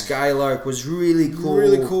 The Skylark was really cool.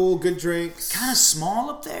 Really cool, good drinks. Kind of small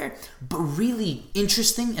up there, but really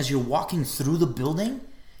interesting as you're walking through the building.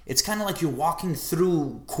 It's kind of like you're walking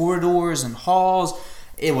through corridors and halls.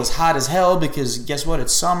 It was hot as hell because guess what?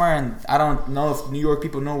 It's summer, and I don't know if New York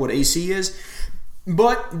people know what AC is.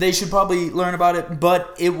 But they should probably learn about it.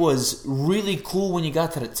 But it was really cool when you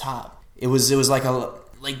got to the top. It was like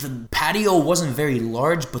the patio wasn't very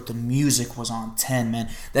large, but the music was on 10, man.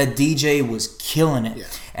 That DJ was killing it. Yeah.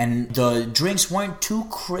 And the drinks weren't too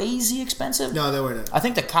crazy expensive. No, they weren't. I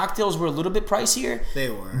think the cocktails were a little bit pricier.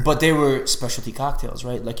 They were. But they were specialty cocktails,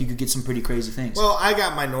 right? Like you could get some pretty crazy things. Well, I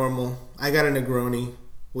got my normal. I got a Negroni,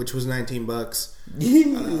 which was $19.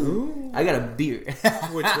 I got a beer,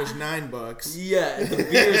 which was $9. Yeah, the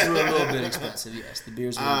beers were a little bit expensive. Yes, the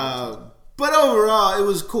beers were. But overall, it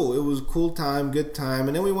was cool. It was a cool time, good time,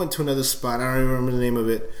 and then we went to another spot. I don't even remember the name of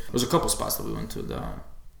it. There was a couple spots that we went to, though.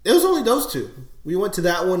 It was only those two. We went to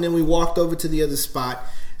that one, then we walked over to the other spot,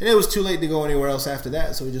 and it was too late to go anywhere else after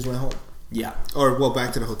that, so we just went home. Yeah,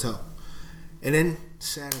 back to the hotel, and then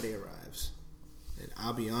Saturday arrives, and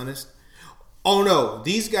I'll be honest. Oh no!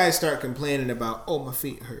 These guys start complaining about, oh, my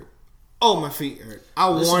feet hurt. Oh, my feet hurt. I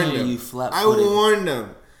warned them. I warned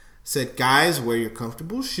them. Said, guys, wear your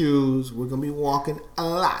comfortable shoes. We're gonna be walking a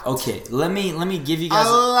lot. Okay, let me give you guys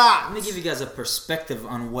let me give you guys a perspective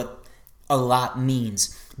on what a lot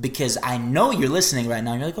means, because I know you're listening right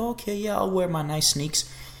now. You're like, oh, okay, yeah, I'll wear my nice sneaks.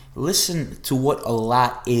 Listen to what a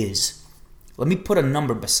lot is. Let me put a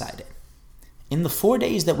number beside it. In the 4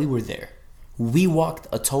 days that we were there, we walked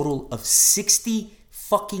a total of 60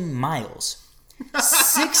 fucking miles.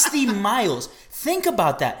 60 miles. Think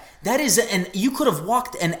about that. That is, and you could have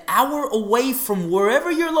walked an hour away from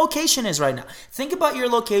wherever your location is right now. Think about your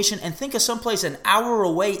location and think of someplace an hour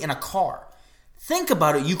away in a car. Think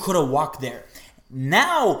about it. You could have walked there.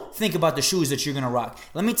 Now think about the shoes that you're gonna rock.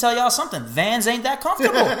 Let me tell y'all something. Vans ain't that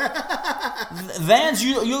comfortable. Vans,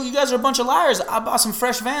 you guys are a bunch of liars. I bought some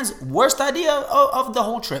fresh Vans. Worst idea of the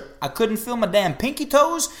whole trip. I couldn't feel my damn pinky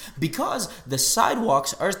toes because the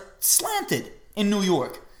sidewalks are slanted in New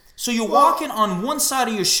York. So you're walking on one side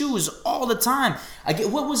of your shoes all the time.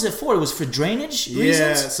 What was it for? It was for drainage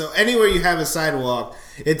reasons? Yeah, so anywhere you have a sidewalk,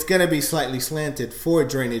 it's gonna be slightly slanted for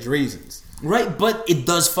drainage reasons. Right, but it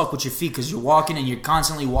does fuck with your feet because you're walking and you're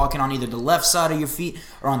constantly walking on either the left side of your feet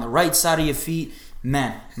or on the right side of your feet.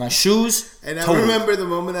 Man, my shoes. And I remember the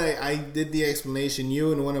moment I did the explanation,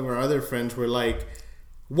 you and one of our other friends were like,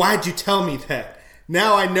 why'd you tell me that?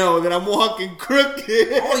 Now I know that I'm walking crooked.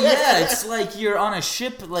 Oh, yeah, it's like you're on a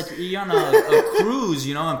ship, like you're on a cruise,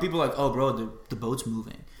 you know, and people are like, oh, bro, the boat's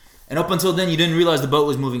moving. And up until then, you didn't realize the boat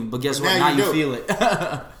was moving, but guess what? Now you feel it.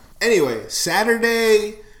 Anyway,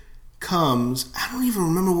 Saturday comes. I don't even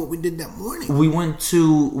remember what we did that morning. We went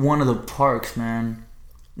to one of the parks, man.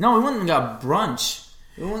 No, we went and got brunch.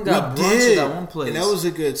 We went and got brunch at that one place. And that was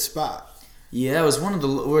a good spot. Yeah, it was one of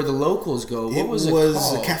where the locals go. What was it called? It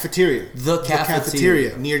was the cafeteria. The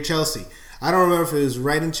cafeteria near Chelsea. I don't remember if it was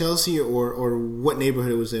right in Chelsea or what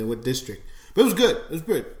neighborhood it was in, what district. But it was good. It was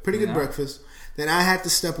good. Pretty good breakfast. Then I had to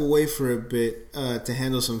step away for a bit to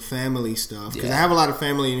handle some family stuff because I have a lot of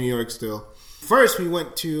family in New York still. First, we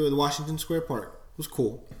went to the Washington Square Park. It was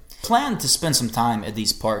cool. Planned to spend some time at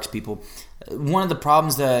these parks, people. One of the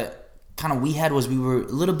problems that kind of we had was we were a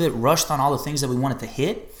little bit rushed on all the things that we wanted to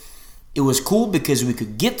hit. It was cool because we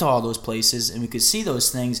could get to all those places and we could see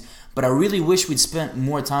those things, but I really wish we'd spent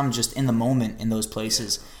more time just in the moment in those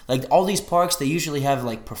places. Like all these parks, they usually have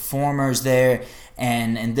like performers there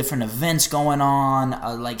and different events going on,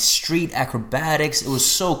 like street acrobatics. It was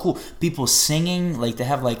so cool. People singing, like they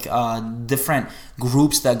have like different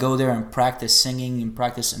groups that go there and practice singing and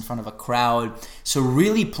practice in front of a crowd. So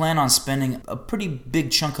really plan on spending a pretty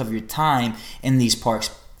big chunk of your time in these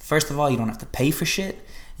parks. First of all, you don't have to pay for shit.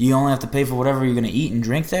 You only have to pay for whatever you're going to eat and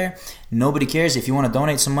drink there. Nobody cares. If you want to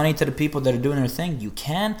donate some money to the people that are doing their thing, you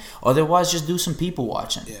can. Otherwise, just do some people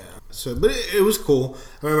watching. Yeah. So, but it was cool.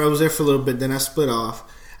 I remember I was there for a little bit. Then I split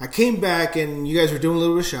off. I came back and you guys were doing a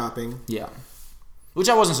little bit of shopping. Yeah. Which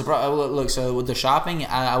I wasn't surprised. Look, so with the shopping,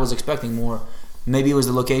 I was expecting more. Maybe it was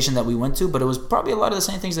the location that we went to, but it was probably a lot of the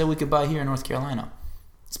same things that we could buy here in North Carolina.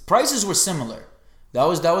 Prices were similar. That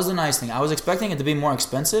was the nice thing. I was expecting it to be more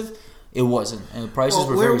expensive. It wasn't. And the prices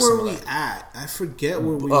were very similar. Where were we at? I forget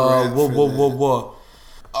where we were at. Whoa.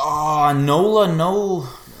 NOLA, no.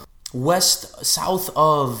 West, south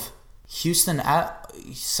of Houston,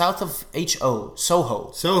 south of HO,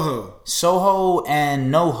 Soho. Soho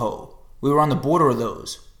and NoHo. We were on the border of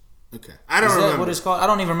those. Okay. I don't remember. Is that what it's called? I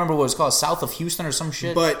don't even remember what it's called. South of Houston or some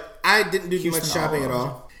shit. But I didn't do much shopping at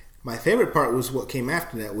all. My favorite part was what came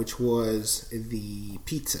after that, which was the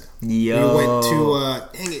pizza. Yo. We went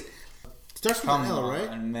to, dang it. Starts with an L,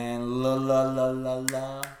 right? Man,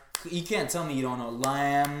 la. You can't tell me you don't know.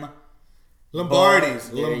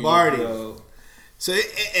 Lombardi's. So,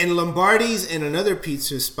 and Lombardi's and another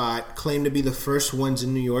pizza spot claim to be the first ones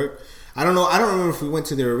in New York. I don't know. I don't remember if we went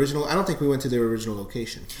to their original. I don't think we went to their original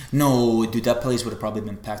location. No, dude, that place would have probably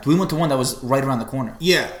been packed. We went to one that was right around the corner.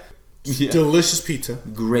 Yeah. Delicious pizza.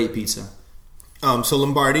 Great pizza. So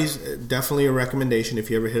Lombardi's, definitely a recommendation if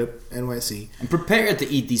you ever hit up NYC. And prepare to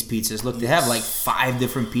eat these pizzas. Look, they have like 5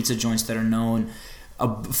 different pizza joints that are known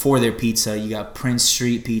for their pizza. You got Prince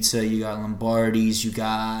Street Pizza, you got Lombardi's, you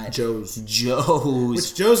got Joe's.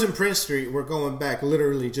 Which Joe's and Prince Street, we're going back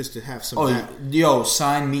literally just to have some of that. Yo,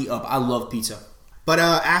 sign me up. I love pizza. But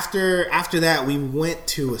after that, we went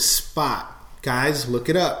to a spot. Guys, look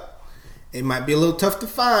it up. It might be a little tough to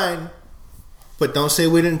find, but don't say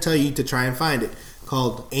we didn't tell you to try and find it.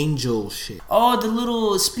 Called Angel Shit. Oh, the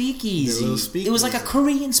little speakeasy. It was like a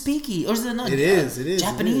Korean speakeasy. Or is it not? It is.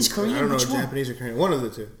 Japanese, Korean? I don't know Which if one? Japanese or Korean. One of the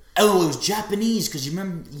two. Oh, it was Japanese, because you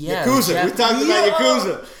remember... Yeah, Yakuza. We talked about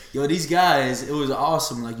Yakuza. Yo, these guys, it was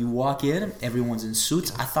awesome. Like, you walk in, everyone's in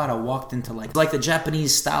suits. I thought I walked into, like the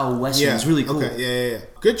Japanese style Western. Yeah. It's really cool. Okay, yeah.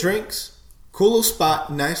 Good drinks. Cool little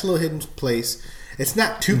spot. Nice little hidden place. It's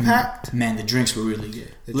not too packed. Man, the drinks were really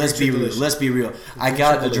good. Let's be real. I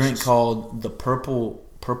got a drink called the Purple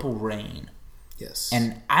Rain. Yes.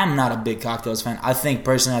 And I'm not a big cocktails fan. I think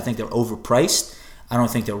they're overpriced. I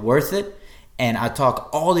don't think they're worth it. And I talk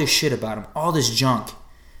all this shit about them, all this junk.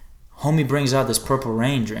 Homie brings out this Purple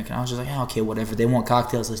Rain drink, and I was just like, okay, whatever. They want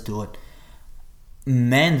cocktails, let's do it.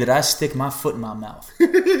 Man, did I stick my foot in my mouth.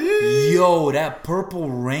 Yo, that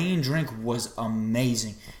Purple Rain drink was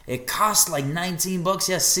amazing. It cost like $19.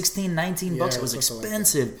 Yeah, 16, $19. It was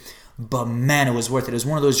expensive. But man, it was worth it. It was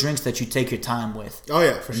one of those drinks that you take your time with. Oh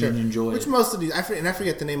yeah, for sure. And enjoy it. Which most of these, I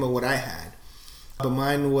forget the name of what I had. But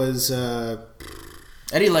mine was...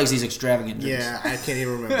 Eddie likes these extravagant drinks. Yeah, I can't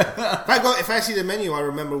even remember. If I see the menu, I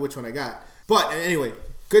remember which one I got. But anyway,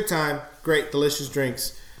 good time. Great, delicious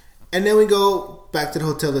drinks. And then we go back to the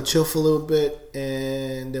hotel to chill for a little bit,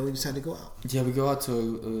 and then we decide to go out. Yeah, we go out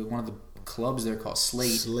to one of the clubs there called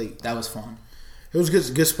Slate. That was fun. It was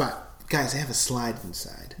a good spot. Guys, they have a slide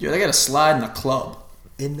inside. Yeah, they got a slide in the club.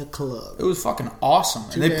 In the club. It was fucking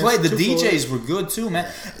awesome. And they played, the DJs were good too,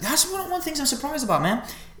 man. That's one of the things I'm surprised about, man.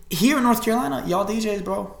 Here in North Carolina, y'all DJs,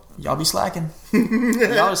 bro, y'all be slacking.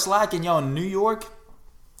 Y'all are slacking. Y'all in New York,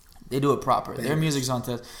 they do it proper. Their music's on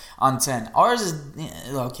 10. Ours is,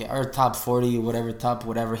 okay, our top 40, top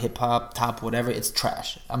whatever, hip-hop, top whatever, it's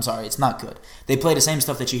trash. I'm sorry, it's not good. They play the same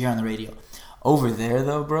stuff that you hear on the radio. Over there,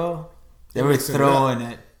 though, bro, they were throwing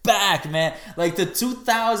it back, man. Like the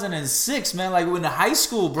 2006, man, like when the high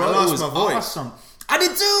school, bro, it was awesome. I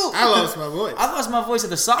did too. I lost my voice. I lost my voice at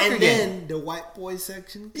the soccer game. And then the white boy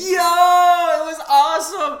section. Yo, it was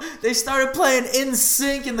awesome. They started playing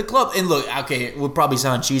NSYNC in the club. And look, okay, it would probably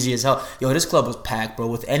sound cheesy as hell. Yo, this club was packed, bro,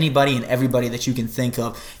 with anybody and everybody that you can think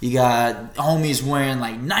of. You got homies wearing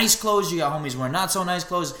like nice clothes. You got homies wearing not so nice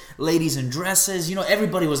clothes. Ladies in dresses. You know,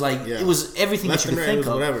 everybody was like, it was everything that you could think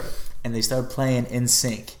of. Whatever. And they started playing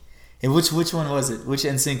NSYNC. And which one was it? Which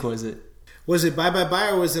NSYNC was it? Was it Bye Bye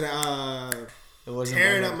Bye or was it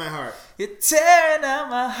Tearing Up My Heart? You're tearing up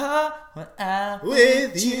my heart when I'm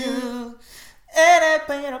with you. And I've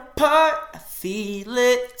been apart, I feel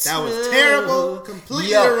it too. That was terrible.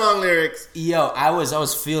 Completely the wrong lyrics. Yo, I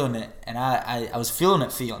was feeling it. And I was feeling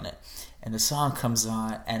it. And the song comes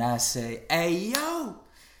on and I say, hey, yo,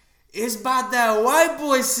 it's about that white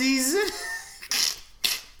boy season.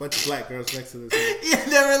 Bunch of black girls next to this. Yeah,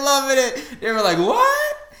 they were loving it. They were like,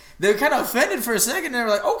 what? They were kind of offended for a second. They were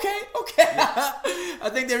like, okay. I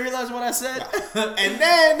think they realized what I said. And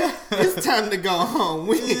then it's time to go home.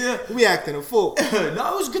 We acting a fool.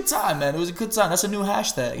 No, it was a good time, man. It was a good time. That's a new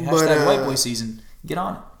hashtag. Hashtag white boy season. Get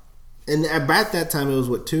on it. And about that time, it was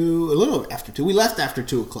what, 2? A little after 2. We left after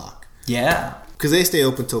 2 o'clock. Yeah. Because they stay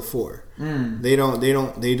open till 4. They don't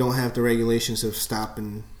have the regulations of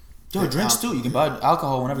stopping Yo, drinks too. You can buy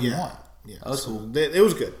alcohol whenever you want. Yeah, that was cool. It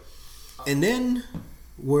was good. And then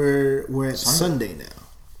we're at Sunday now.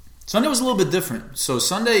 Sunday was a little bit different. So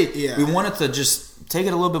Sunday, we wanted to just take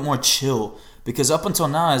it a little bit more chill because up until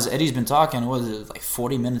now, as Eddie's been talking, what is it, like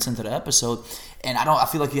 40 minutes into the episode, and I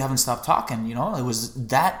feel like you haven't stopped talking. You know, it was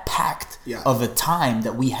that packed of a time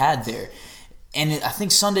that we had there, and I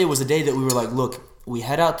think Sunday was the day that we were like, look, we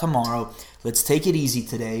head out tomorrow. Let's take it easy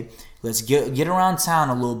today. Let's get around town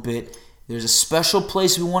a little bit. There's a special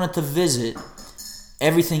place we wanted to visit.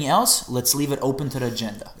 Everything else, let's leave it open to the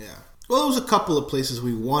agenda. Yeah. Well, there was a couple of places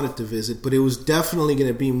we wanted to visit, but it was definitely going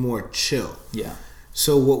to be more chill. Yeah.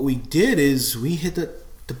 So what we did is we hit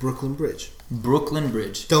the Brooklyn Bridge. Brooklyn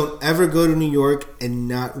Bridge. Don't ever go to New York and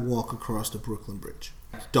not walk across the Brooklyn Bridge.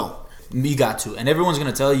 Don't. You got to. And everyone's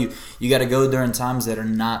going to tell you, you got to go during times that are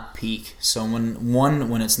not peak. So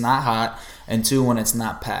when it's not hot, and two, when it's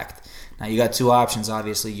not packed. Now, you got two options,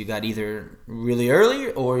 obviously. You got either really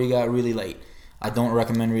early or you got really late. I don't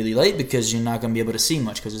recommend really late because you're not going to be able to see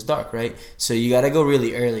much because it's dark, right? So you got to go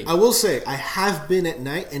really early. I will say, I have been at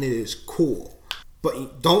night and it is cool.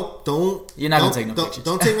 But don't. You're not going to take no pictures.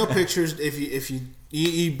 Don't take no pictures if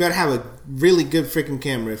you better have a really good freaking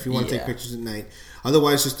camera if you want to take pictures at night.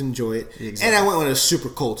 Otherwise, just enjoy it. Exactly. And I went when it was super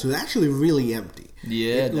cold too. Actually, really empty.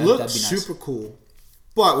 Yeah, it looked super cool.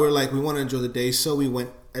 But we're like, we want to enjoy the day, so we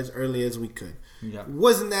went as early as we could. Yep. It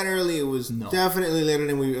wasn't that early. It was definitely later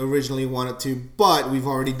than we originally wanted to. But we've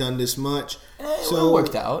already done this much. So it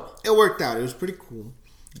worked out. It worked out. It was pretty cool.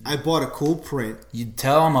 I bought a cool print. You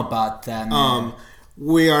tell them about that, man.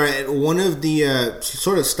 We are at one of the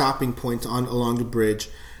sort of stopping points along the bridge.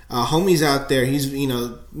 Homie's out there. He's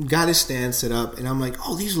got his stand set up, and I'm like,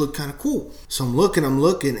 oh, these look kind of cool. So I'm looking,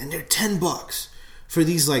 and they're $10 for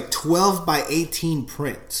these like 12 by 18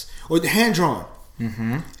 prints or the hand drawn.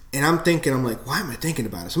 Mm-hmm. And I'm like, why am I thinking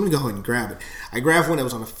about it? So I'm gonna go ahead and grab it. I grabbed one that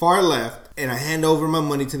was on the far left, and I hand over my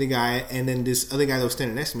money to the guy, and then this other guy that was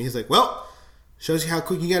standing next to me, he's like, well, shows you how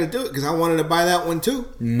quick you got to do it, because I wanted to buy that one too.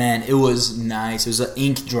 Man, it was nice. It was an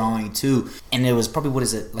ink drawing too, and it was probably, what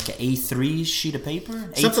is it, like an A3 sheet of paper?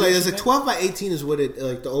 Something like that. It's like 12 by 18 is what it,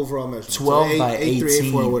 like the overall measurement. 12 by 18.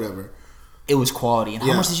 A3, A4, whatever. It was quality. And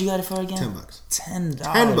how much did you get it for again? $10.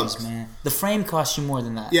 $10, man. The frame cost you more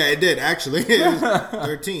than that. Yeah, it did, actually. It was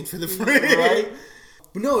 $13 for the frame. Right?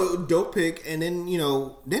 But no, it was a dope pick. And then,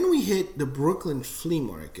 then we hit the Brooklyn Flea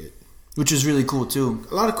Market. Which is really cool, too.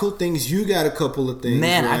 A lot of cool things. You got a couple of things.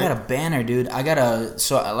 Man, right? I got a banner, dude.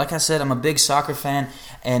 So, like I said, I'm a big soccer fan.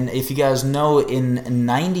 And if you guys know, in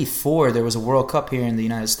 94, there was a World Cup here in the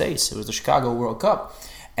United States. It was the Chicago World Cup.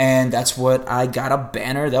 And that's what I got, a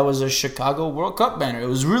banner that was a Chicago World Cup banner. It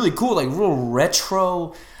was really cool, like real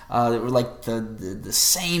retro. They were like the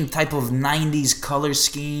same type of 90s color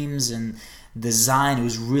schemes and design. It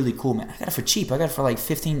was really cool, man. I got it for cheap. I got it for like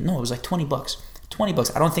it was like $20.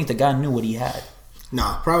 $20. I don't think the guy knew what he had.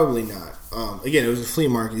 Nah, probably not. Again, it was a flea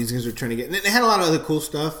market. These guys were trying to get... And they had a lot of other cool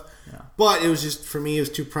stuff. Yeah. But it was just, for me, it was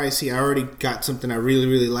too pricey. I already got something I really,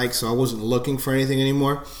 really liked, so I wasn't looking for anything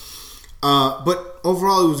anymore. But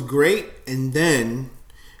overall, it was great. And then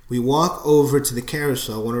we walk over to the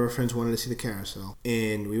carousel. One of our friends wanted to see the carousel.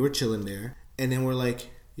 And we were chilling there. And then we're like,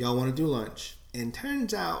 y'all want to do lunch? And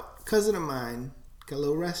turns out, a cousin of mine got a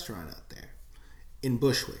little restaurant out there in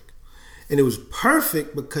Bushwick. And it was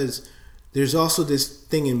perfect because there's also this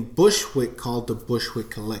thing in Bushwick called the Bushwick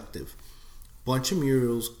Collective. Bunch of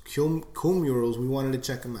murals, cool murals. We wanted to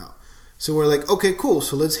check them out. So we're like, okay, cool.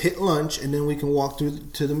 So let's hit lunch, and then we can walk through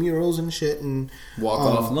to the murals and shit, and walk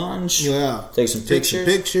off lunch. Yeah, take some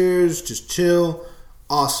pictures, just chill.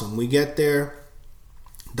 Awesome. We get there.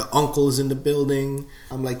 The uncle is in the building.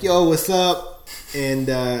 I'm like, yo, what's up? And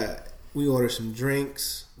we order some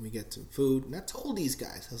drinks. We get some food, and I told these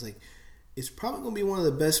guys, I was like, it's probably gonna be one of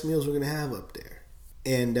the best meals we're gonna have up there.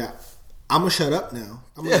 And I'm going to shut up now.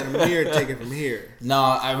 I'm going to let Amir take it from here. No,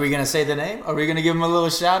 are we going to say the name? Are we going to give him a little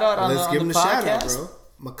shout out on the podcast? Let's give him a shout out, bro.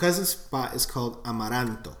 My cousin's spot is called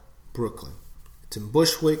Amaranto, Brooklyn. It's in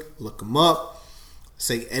Bushwick. Look him up.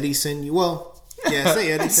 Say Eddie sent you. Well, yeah,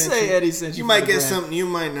 say Eddie sent you. Say Eddie sent you. You might get something. You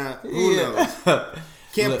might not. Who knows?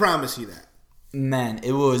 Can't promise you that. Man,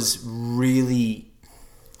 it was really...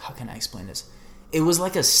 How can I explain this? It was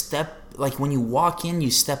like a step... Like when you walk in,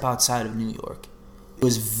 you step outside of New York. It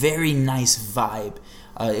was very nice vibe.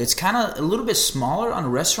 It's kind of a little bit smaller on the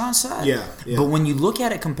restaurant side. Yeah. But when you look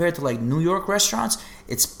at it compared to like New York restaurants,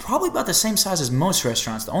 it's probably about the same size as most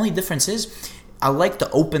restaurants. The only difference is I like the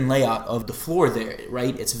open layout of the floor there,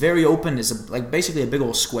 right? It's very open. It's like basically a big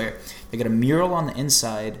old square. They got a mural on the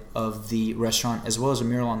inside of the restaurant as well as a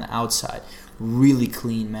mural on the outside. Really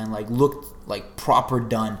clean, man. Like looked like proper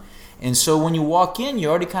done. And so when you walk in, you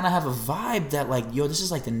already kind of have a vibe that like, yo, this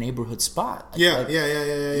is like the neighborhood spot. Like,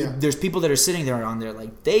 Yeah. There's people that are sitting there on their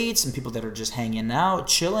like dates and people that are just hanging out,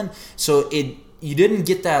 chilling. So you didn't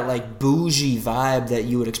get that like bougie vibe that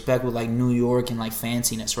you would expect with like New York and like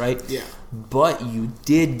fanciness, right? Yeah. But you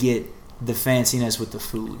did get the fanciness with the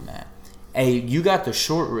food, man. Hey, you got the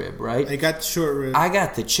short rib, right? I got the short rib. I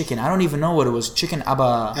got the chicken. I don't even know what it was. Chicken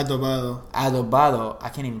adobado. I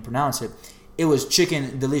can't even pronounce it. It was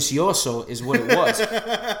chicken delicioso is what it was.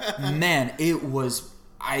 Man, it was,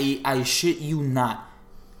 I shit you not,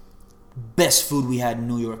 best food we had in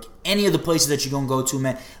New York. Any of the places that you're going to go to,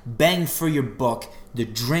 man, bang for your buck. The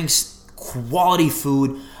drinks, quality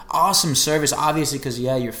food, awesome service, obviously, because,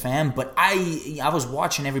 yeah, you're fam. But I was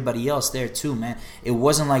watching everybody else there, too, man. It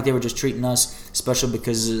wasn't like they were just treating us special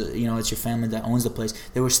because, it's your family that owns the place.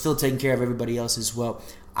 They were still taking care of everybody else as well.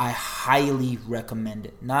 I highly recommend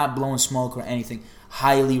it. Not blowing smoke or anything.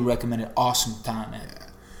 Highly recommend it. Awesome time, man. Yeah.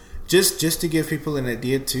 Just to give people an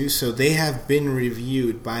idea, too, so they have been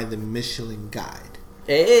reviewed by the Michelin Guide.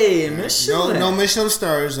 Hey, Michelin. No Michelin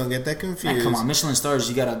stars. Don't get that confused. Man, come on, Michelin stars,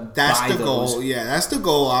 you gotta That's buy the those. goal. Yeah, that's the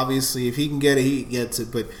goal, obviously. If he can get it, he gets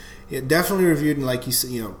it. But yeah, definitely reviewed, and like you said,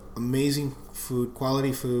 amazing food,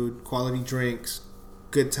 quality drinks,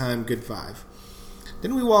 good time, good vibe.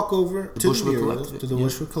 Then we walk over to the murals, to the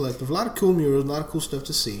Bushwick Collective. A lot of cool murals, a lot of cool stuff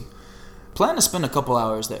to see. Plan to spend a couple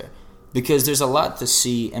hours there because there's a lot to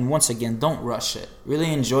see. And once again, don't rush it.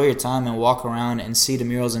 Really enjoy your time and walk around and see the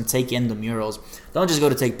murals and take in the murals. Don't just go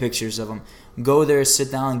to take pictures of them. Go there,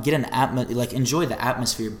 sit down, get enjoy the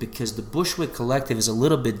atmosphere because the Bushwick Collective is a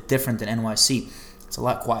little bit different than NYC. It's a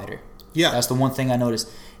lot quieter. Yeah. That's the one thing I noticed.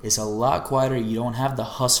 It's a lot quieter. You don't have the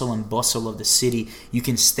hustle and bustle of the city. You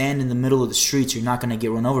can stand in the middle of the streets. You're not going to get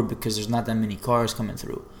run over because there's not that many cars coming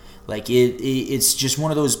through. Like it's just one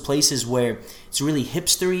of those places where it's really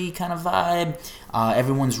hipstery kind of vibe.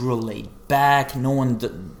 Everyone's real laid back. No one,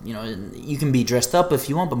 you can be dressed up if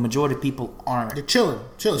you want, but majority of people aren't. They're chilling,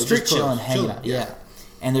 street chilling, hanging out. Yeah.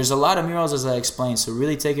 And there's a lot of murals, as I explained. So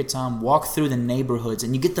really take your time, walk through the neighborhoods,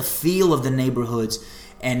 and you get the feel of the neighborhoods.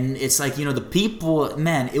 And it's like, the people,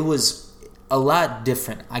 man, it was a lot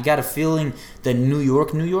different. I got a feeling that New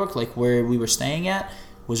York, like where we were staying at,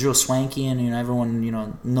 was real swanky and,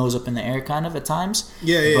 everyone, nose up in the air kind of at times.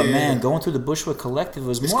 But, man, going through the Bushwick Collective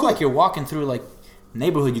was more like you're walking through, like,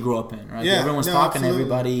 neighborhood you grew up in, right? Yeah, everyone's talking to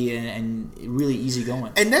everybody and really easy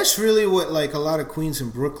going. And that's really what, like, a lot of Queens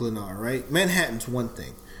and Brooklyn are, right? Manhattan's one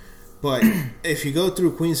thing. But if you go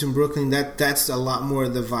through Queens and Brooklyn, that's a lot more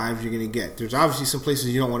of the vibes you're going to get. There's obviously some places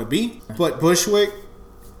you don't want to be. But Bushwick,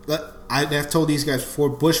 I've told these guys before,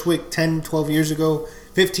 Bushwick 10, 12 years ago,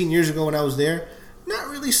 15 years ago when I was there, not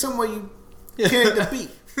really somewhere you cared to be.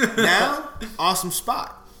 Now, awesome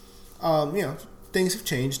spot. Things have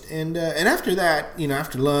changed. And after that,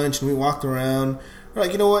 after lunch and we walked around, we're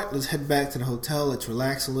like, you know what? Let's head back to the hotel. Let's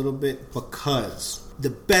relax a little bit. Because the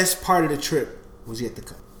best part of the trip was yet to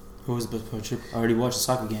come. What was the best part of the trip? I already watched the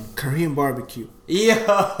soccer game. Korean barbecue.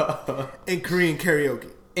 Yeah. And Korean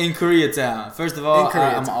karaoke. In Koreatown. First of all,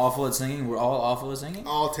 I'm awful at singing. We're all awful at singing.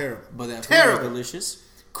 All terrible. But that food was delicious.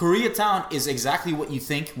 Koreatown is exactly what you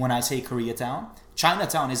think when I say Koreatown.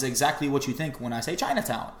 Chinatown is exactly what you think when I say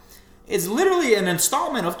Chinatown. It's literally an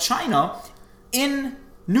installment of China in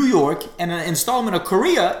New York and an installment of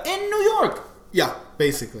Korea in New York. Yeah,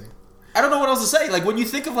 basically. I don't know what else to say. Like, when you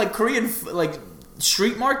think of, like, Korean, like,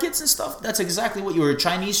 street markets and stuff, that's exactly what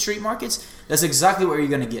Chinese street markets, that's exactly what you're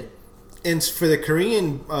going to get. And for the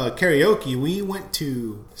Korean karaoke, we went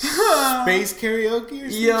to space karaoke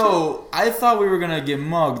or something. Yo, I thought we were going to get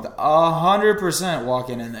mugged 100%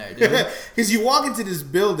 walking in there, dude. Because you walk into this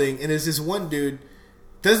building and there's this one dude,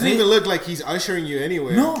 doesn't even look like he's ushering you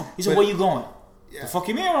anywhere. No. He said, where you going? Yeah. The fuck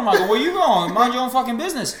you mean? I'm like, where you going? Mind your own fucking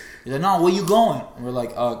business. He's like, no, where you going? And we're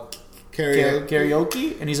like,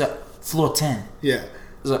 karaoke? And he's like, floor 10. Yeah.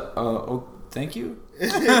 He's like, oh, thank you.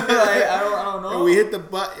 I don't know. And we hit the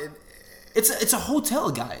button. It's a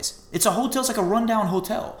hotel, guys. It's a hotel. It's like a rundown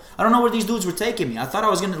hotel. I don't know where these dudes were taking me. I thought I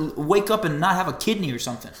was going to wake up and not have a kidney or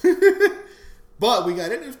something. But we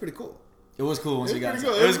got in. It was pretty cool. It was cool once we got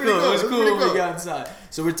inside. It was cool when we got inside.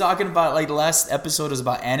 So we're talking about, like, the last episode was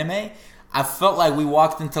about anime. I felt like we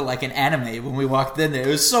walked into, like, an anime when we walked in there.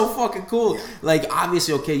 It was so fucking cool. Yeah. Like,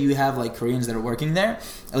 obviously, okay, you have, like, Koreans that are working there.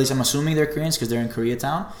 At least I'm assuming they're Koreans because they're in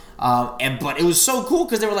Koreatown. But it was so cool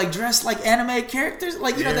because they were, like, dressed like anime characters.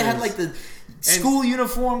 Like, they had, like, the school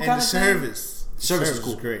uniform kind of thing. And the service was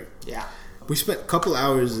cool. Great. Yeah. We spent a couple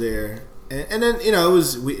hours there. And then, it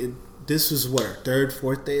was... this was what, our third,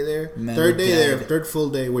 fourth day there? Man, third day dead. There, third full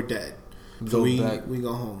day, we're dead. So we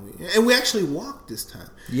go home, and we actually walked this time.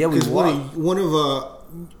 Yeah, we walked. One of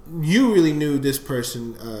you really knew this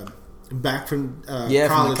person back from from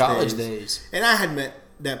the college days, and I had met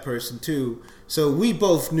that person too. So we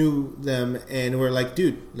both knew them, and we're like,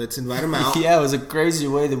 dude, let's invite them out. Yeah, it was a crazy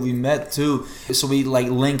way that we met too. So we like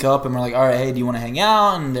link up, and we're like, all right, hey, do you want to hang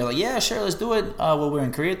out? And they're like, yeah, sure, let's do it. Well, we're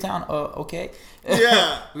in Koreatown. Okay.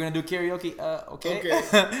 Yeah. We're gonna do karaoke. Okay.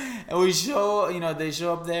 And we they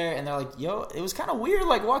show up there, and they're like, yo, it was kind of weird,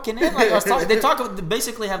 like walking in. Like I was talking, they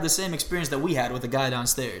basically have the same experience that we had with the guy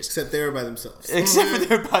downstairs, except they were by themselves.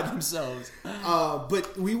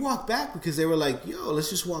 But we walked back because they were like, yo, let's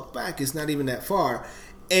just walk back. It's not even that far.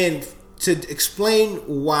 And to explain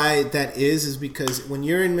why that is because when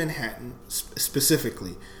you're in Manhattan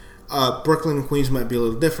specifically, Brooklyn and Queens might be a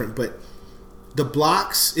little different, but the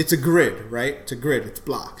blocks, it's a grid, right? It's a grid. It's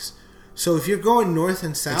blocks. So if you're going north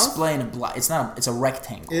and south, explain a block. It's not. It's a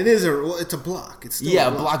rectangle. It's a block. It's still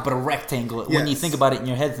a block, but a rectangle. Yes. When you think about it in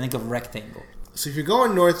your head, think of rectangle. So if you're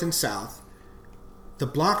going north and south, the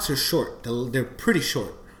blocks are short. They're pretty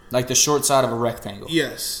short. Like the short side of a rectangle.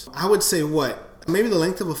 Yes, I would say maybe the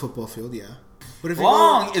length of a football field. Yeah. But if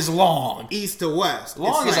long is long. East to west.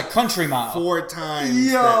 Long is like a country mile. 4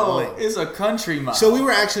 times that length. It's a country mile. So we were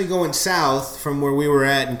actually going south from where we were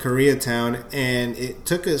at in Koreatown, and it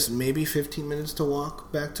took us maybe 15 minutes to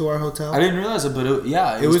walk back to our hotel. I didn't realize it, but it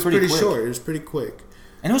was pretty quick. Short. It was pretty quick.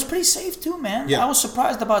 And it was pretty safe too, man. Yeah. I was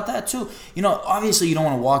surprised about that too. Obviously you don't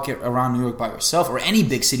want to walk around New York by yourself or any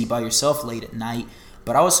big city by yourself late at night,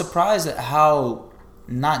 but I was surprised at how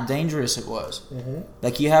not dangerous it was. Mm-hmm.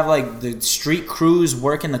 Like you have like the street crews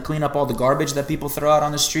working to clean up all the garbage that people throw out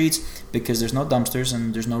on the streets because there's no dumpsters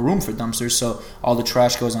and there's no room for dumpsters, so all the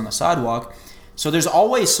trash goes on the sidewalk. So there's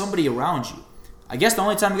always somebody around you. I guess the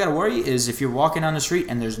only time you gotta worry is if you're walking down the street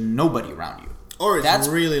and there's nobody around you. Or it's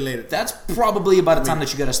really late. That's probably about the time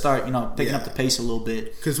that you gotta start, picking up the pace a little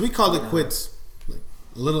bit. Because we called it quits like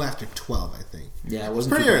a little after 12, I think. Yeah, it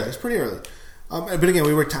wasn't pretty early. It's pretty early. But again,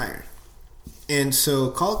 we were tired. And so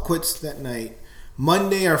call it quits that night.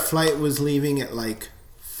 Monday, our flight was leaving at like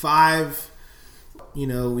 5.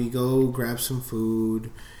 We go grab some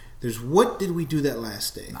food. What did we do that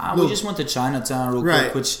last day? We just went to Chinatown real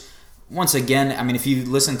quick, which, once again, I mean, if you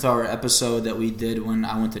listen to our episode that we did when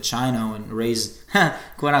I went to China and Ray's,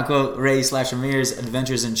 quote-unquote, Ray/Amir's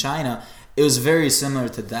adventures in China, it was very similar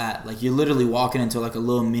to that. Like, you're literally walking into like a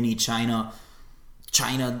little mini China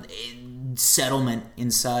settlement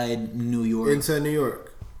inside New York.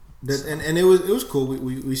 And it was cool.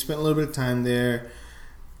 We spent a little bit of time there,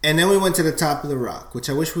 and then we went to the top of the Rock, which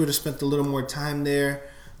I wish we would have spent a little more time there,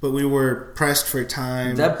 but we were pressed for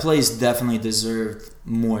time. That place definitely deserved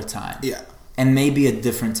more time. Yeah, and maybe a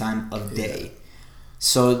different time of day.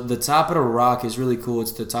 So the top of the Rock is really cool.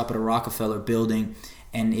 It's the top of the Rockefeller building.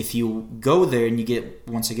 And if you go there and you get,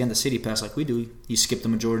 once again, the city pass like we do, you skip the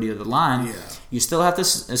majority of the line. Yeah. You still have to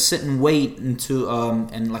sit and wait into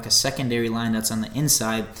and like a secondary line that's on the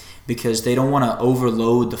inside because they don't want to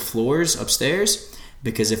overload the floors upstairs,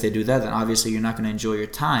 because if they do that, then obviously you're not going to enjoy your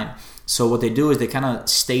time. So what they do is they kind of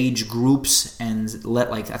stage groups and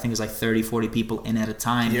let I think it's like 30, 40 people in at a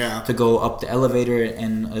time to go up the elevator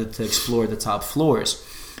and to explore the top floors.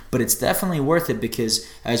 But it's definitely worth it because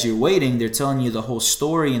as you're waiting, they're telling you the whole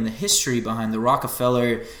story and the history behind the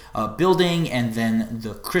Rockefeller building, and then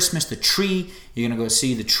the tree. You're going to go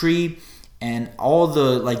see the tree and all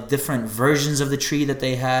the different versions of the tree that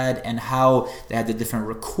they had, and how they had the different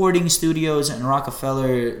recording studios in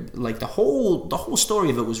Rockefeller. Like the whole story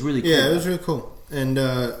of it was really cool. Yeah, it was really cool.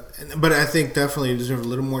 But I think definitely it deserved a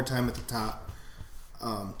little more time at the top.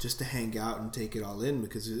 Just to hang out and take it all in,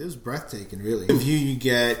 because it was breathtaking, really. The view you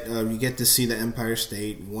get to see the Empire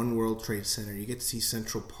State, One World Trade Center. You get to see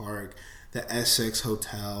Central Park, the Essex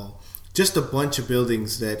Hotel, just a bunch of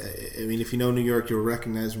buildings that, I mean, if you know New York, you'll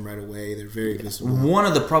recognize them right away. They're very visible.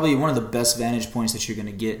 Probably one of the best vantage points that you're going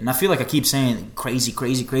to get. And I feel like I keep saying crazy,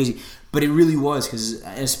 but it really was, because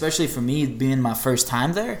especially for me, being my first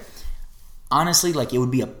time there, honestly, it would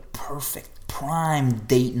be a perfect prime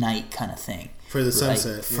date night kind of thing. For the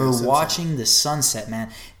sunset. Watching the sunset, man.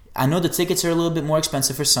 I know the tickets are a little bit more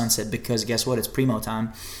expensive for sunset because guess what? It's primo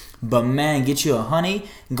time. But man, get you a honey,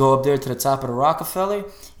 go up there to the top of the Rockefeller,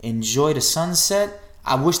 enjoy the sunset.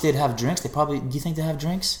 I wish they'd have drinks. Do you think they have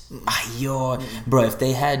drinks? Bro, if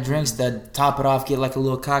they had drinks, that top it off, get like a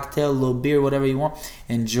little cocktail, a little beer, whatever you want.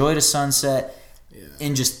 Enjoy the sunset. Yeah.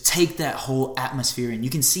 And just take that whole atmosphere in. You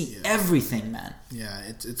can see everything, man. Yeah,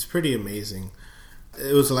 it's pretty amazing.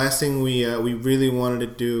 It was the last thing we really wanted to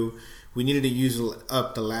do. We needed to use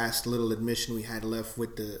up the last little admission we had left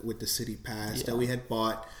with the city pass that we had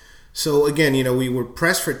bought. So again, we were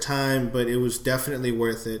pressed for time, but it was definitely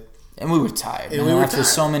worth it. And we were tired. And after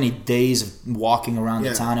so many days of walking around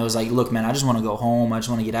the town, it was like, look, man, I just want to go home. I just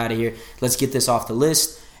want to get out of here. Let's get this off the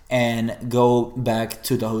list and go back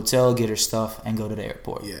to the hotel, get our stuff, and go to the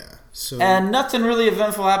airport. Yeah. And nothing really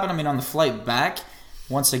eventful happened. I mean, on the flight back,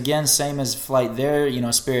 once again, same as flight there.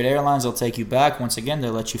 Spirit Airlines, they'll take you back. Once again,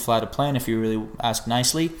 they'll let you fly the plane if you really ask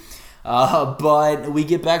nicely. But we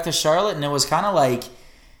get back to Charlotte, and it was kind of like,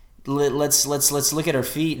 let's look at our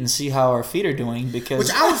feet and see how our feet are doing, because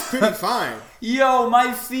which I was pretty fine. Yo,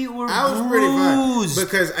 my feet were bruised. Pretty fine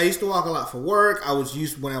because I used to walk a lot for work. I was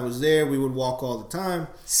used when I was there. We would walk all the time.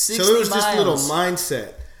 60 so it was miles. just a little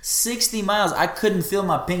mindset. 60 miles. I couldn't feel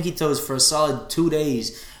my pinky toes for a solid 2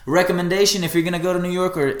 days. Recommendation: if you're gonna go to New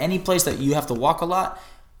York or any place that you have to walk a lot,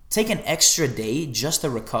 take an extra day just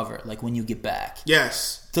to recover. Like when you get back.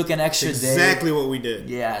 Yes. Took an extra day. Exactly what we did.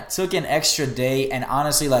 Yeah, took an extra day, and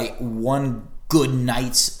honestly, like one good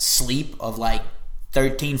night's sleep of like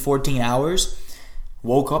 13, 14 hours.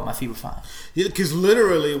 Woke up, my feet were fine. Yeah, because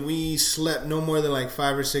literally we slept no more than like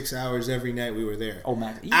 5 or 6 hours every night we were there. Oh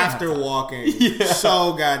man! After walking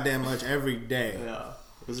so goddamn much every day. Yeah,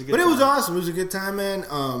 it was a good time. It was awesome. It was a good time, man.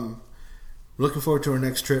 Looking forward to our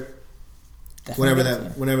next trip. Whenever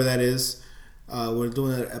that is. We're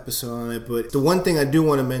doing an episode on it, but the one thing I do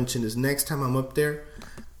want to mention is next time I'm up there,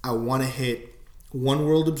 I want to hit One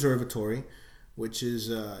World Observatory, which is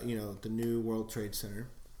the new World Trade Center.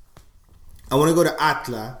 I want to go to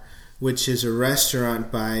Atla, which is a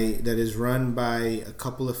restaurant that is run by a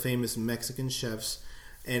couple of famous Mexican chefs,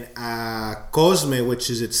 and Cosme, which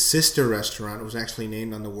is its sister restaurant, was actually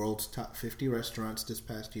named on the world's top 50 restaurants this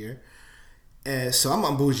past year. So I'm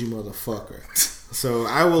a bougie motherfucker. So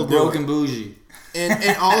I will do broken bougie.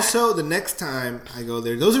 And also the next time I go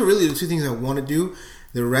there, those are really the two things I want to do.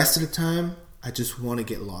 The rest of the time, I just want to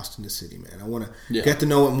get lost in the city, man. I want to get to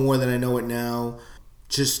know it more than I know it now.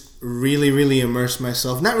 Just really, really immerse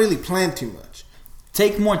myself. Not really plan too much.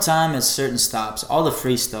 Take more time at certain stops. All the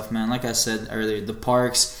free stuff, man. Like I said earlier, the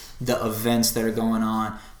parks, the events that are going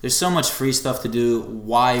on. There's so much free stuff to do.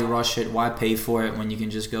 Why rush it? Why pay for it when you can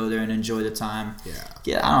just go there and enjoy the time?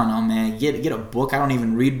 I don't know, man. Get a book. I don't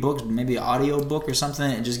even read books, but maybe an audio book or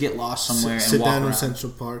something, and just get lost somewhere and sit walk down around. in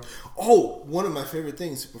Central Park. Oh, one of my favorite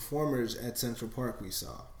things: performers at Central Park we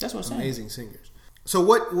saw. That's what I'm saying. Amazing singers. So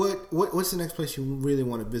what's the next place you really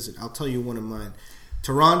want to visit? I'll tell you one of mine: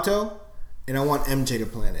 Toronto, and I want MJ to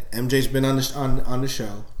plan it. MJ's been on the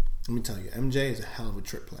show. Let me tell you, MJ is a hell of a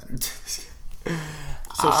trip planner.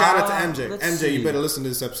 So shout out to MJ. MJ, you better listen to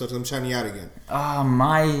this episode because I'm shouting you out again.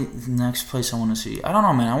 My next place I want to see. I don't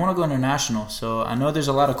know, man. I want to go international. So I know there's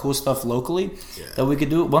a lot of cool stuff locally that we could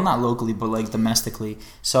do. Well, not locally, but like domestically.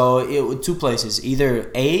 So two places.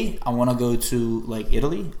 Either I want to go to like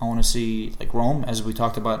Italy. I want to see like Rome, as we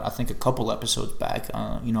talked about, I think a couple episodes back.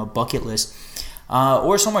 Bucket list.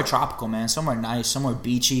 Or somewhere tropical, man. Somewhere nice, somewhere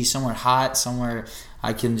beachy, somewhere hot, somewhere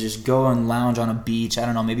I can just go and lounge on a beach. I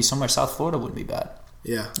don't know. Maybe somewhere South Florida wouldn't be bad.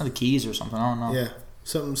 Yeah. Or the Keys or something. I don't know. Yeah.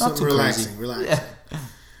 Something relaxing. Relaxing. Yeah.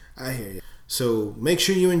 I hear you. So make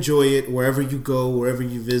sure you enjoy it wherever you go, wherever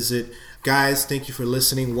you visit. Guys, thank you for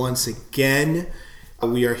listening once again.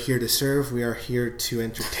 We are here to serve. We are here to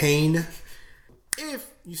entertain. If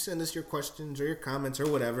you send us your questions or your comments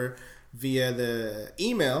or whatever via the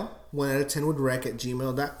email,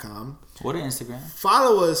 1out10woodrec@gmail.com. What an Instagram.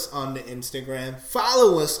 Follow us on the Instagram.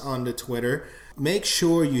 Follow us on the Twitter. Make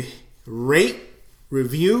sure you rate,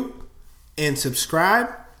 review, and subscribe.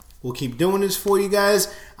 We'll keep doing this for you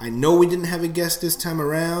guys. I know we didn't have a guest this time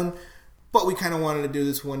around, but we kind of wanted to do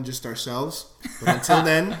this one just ourselves. But until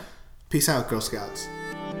then, peace out, Girl Scouts.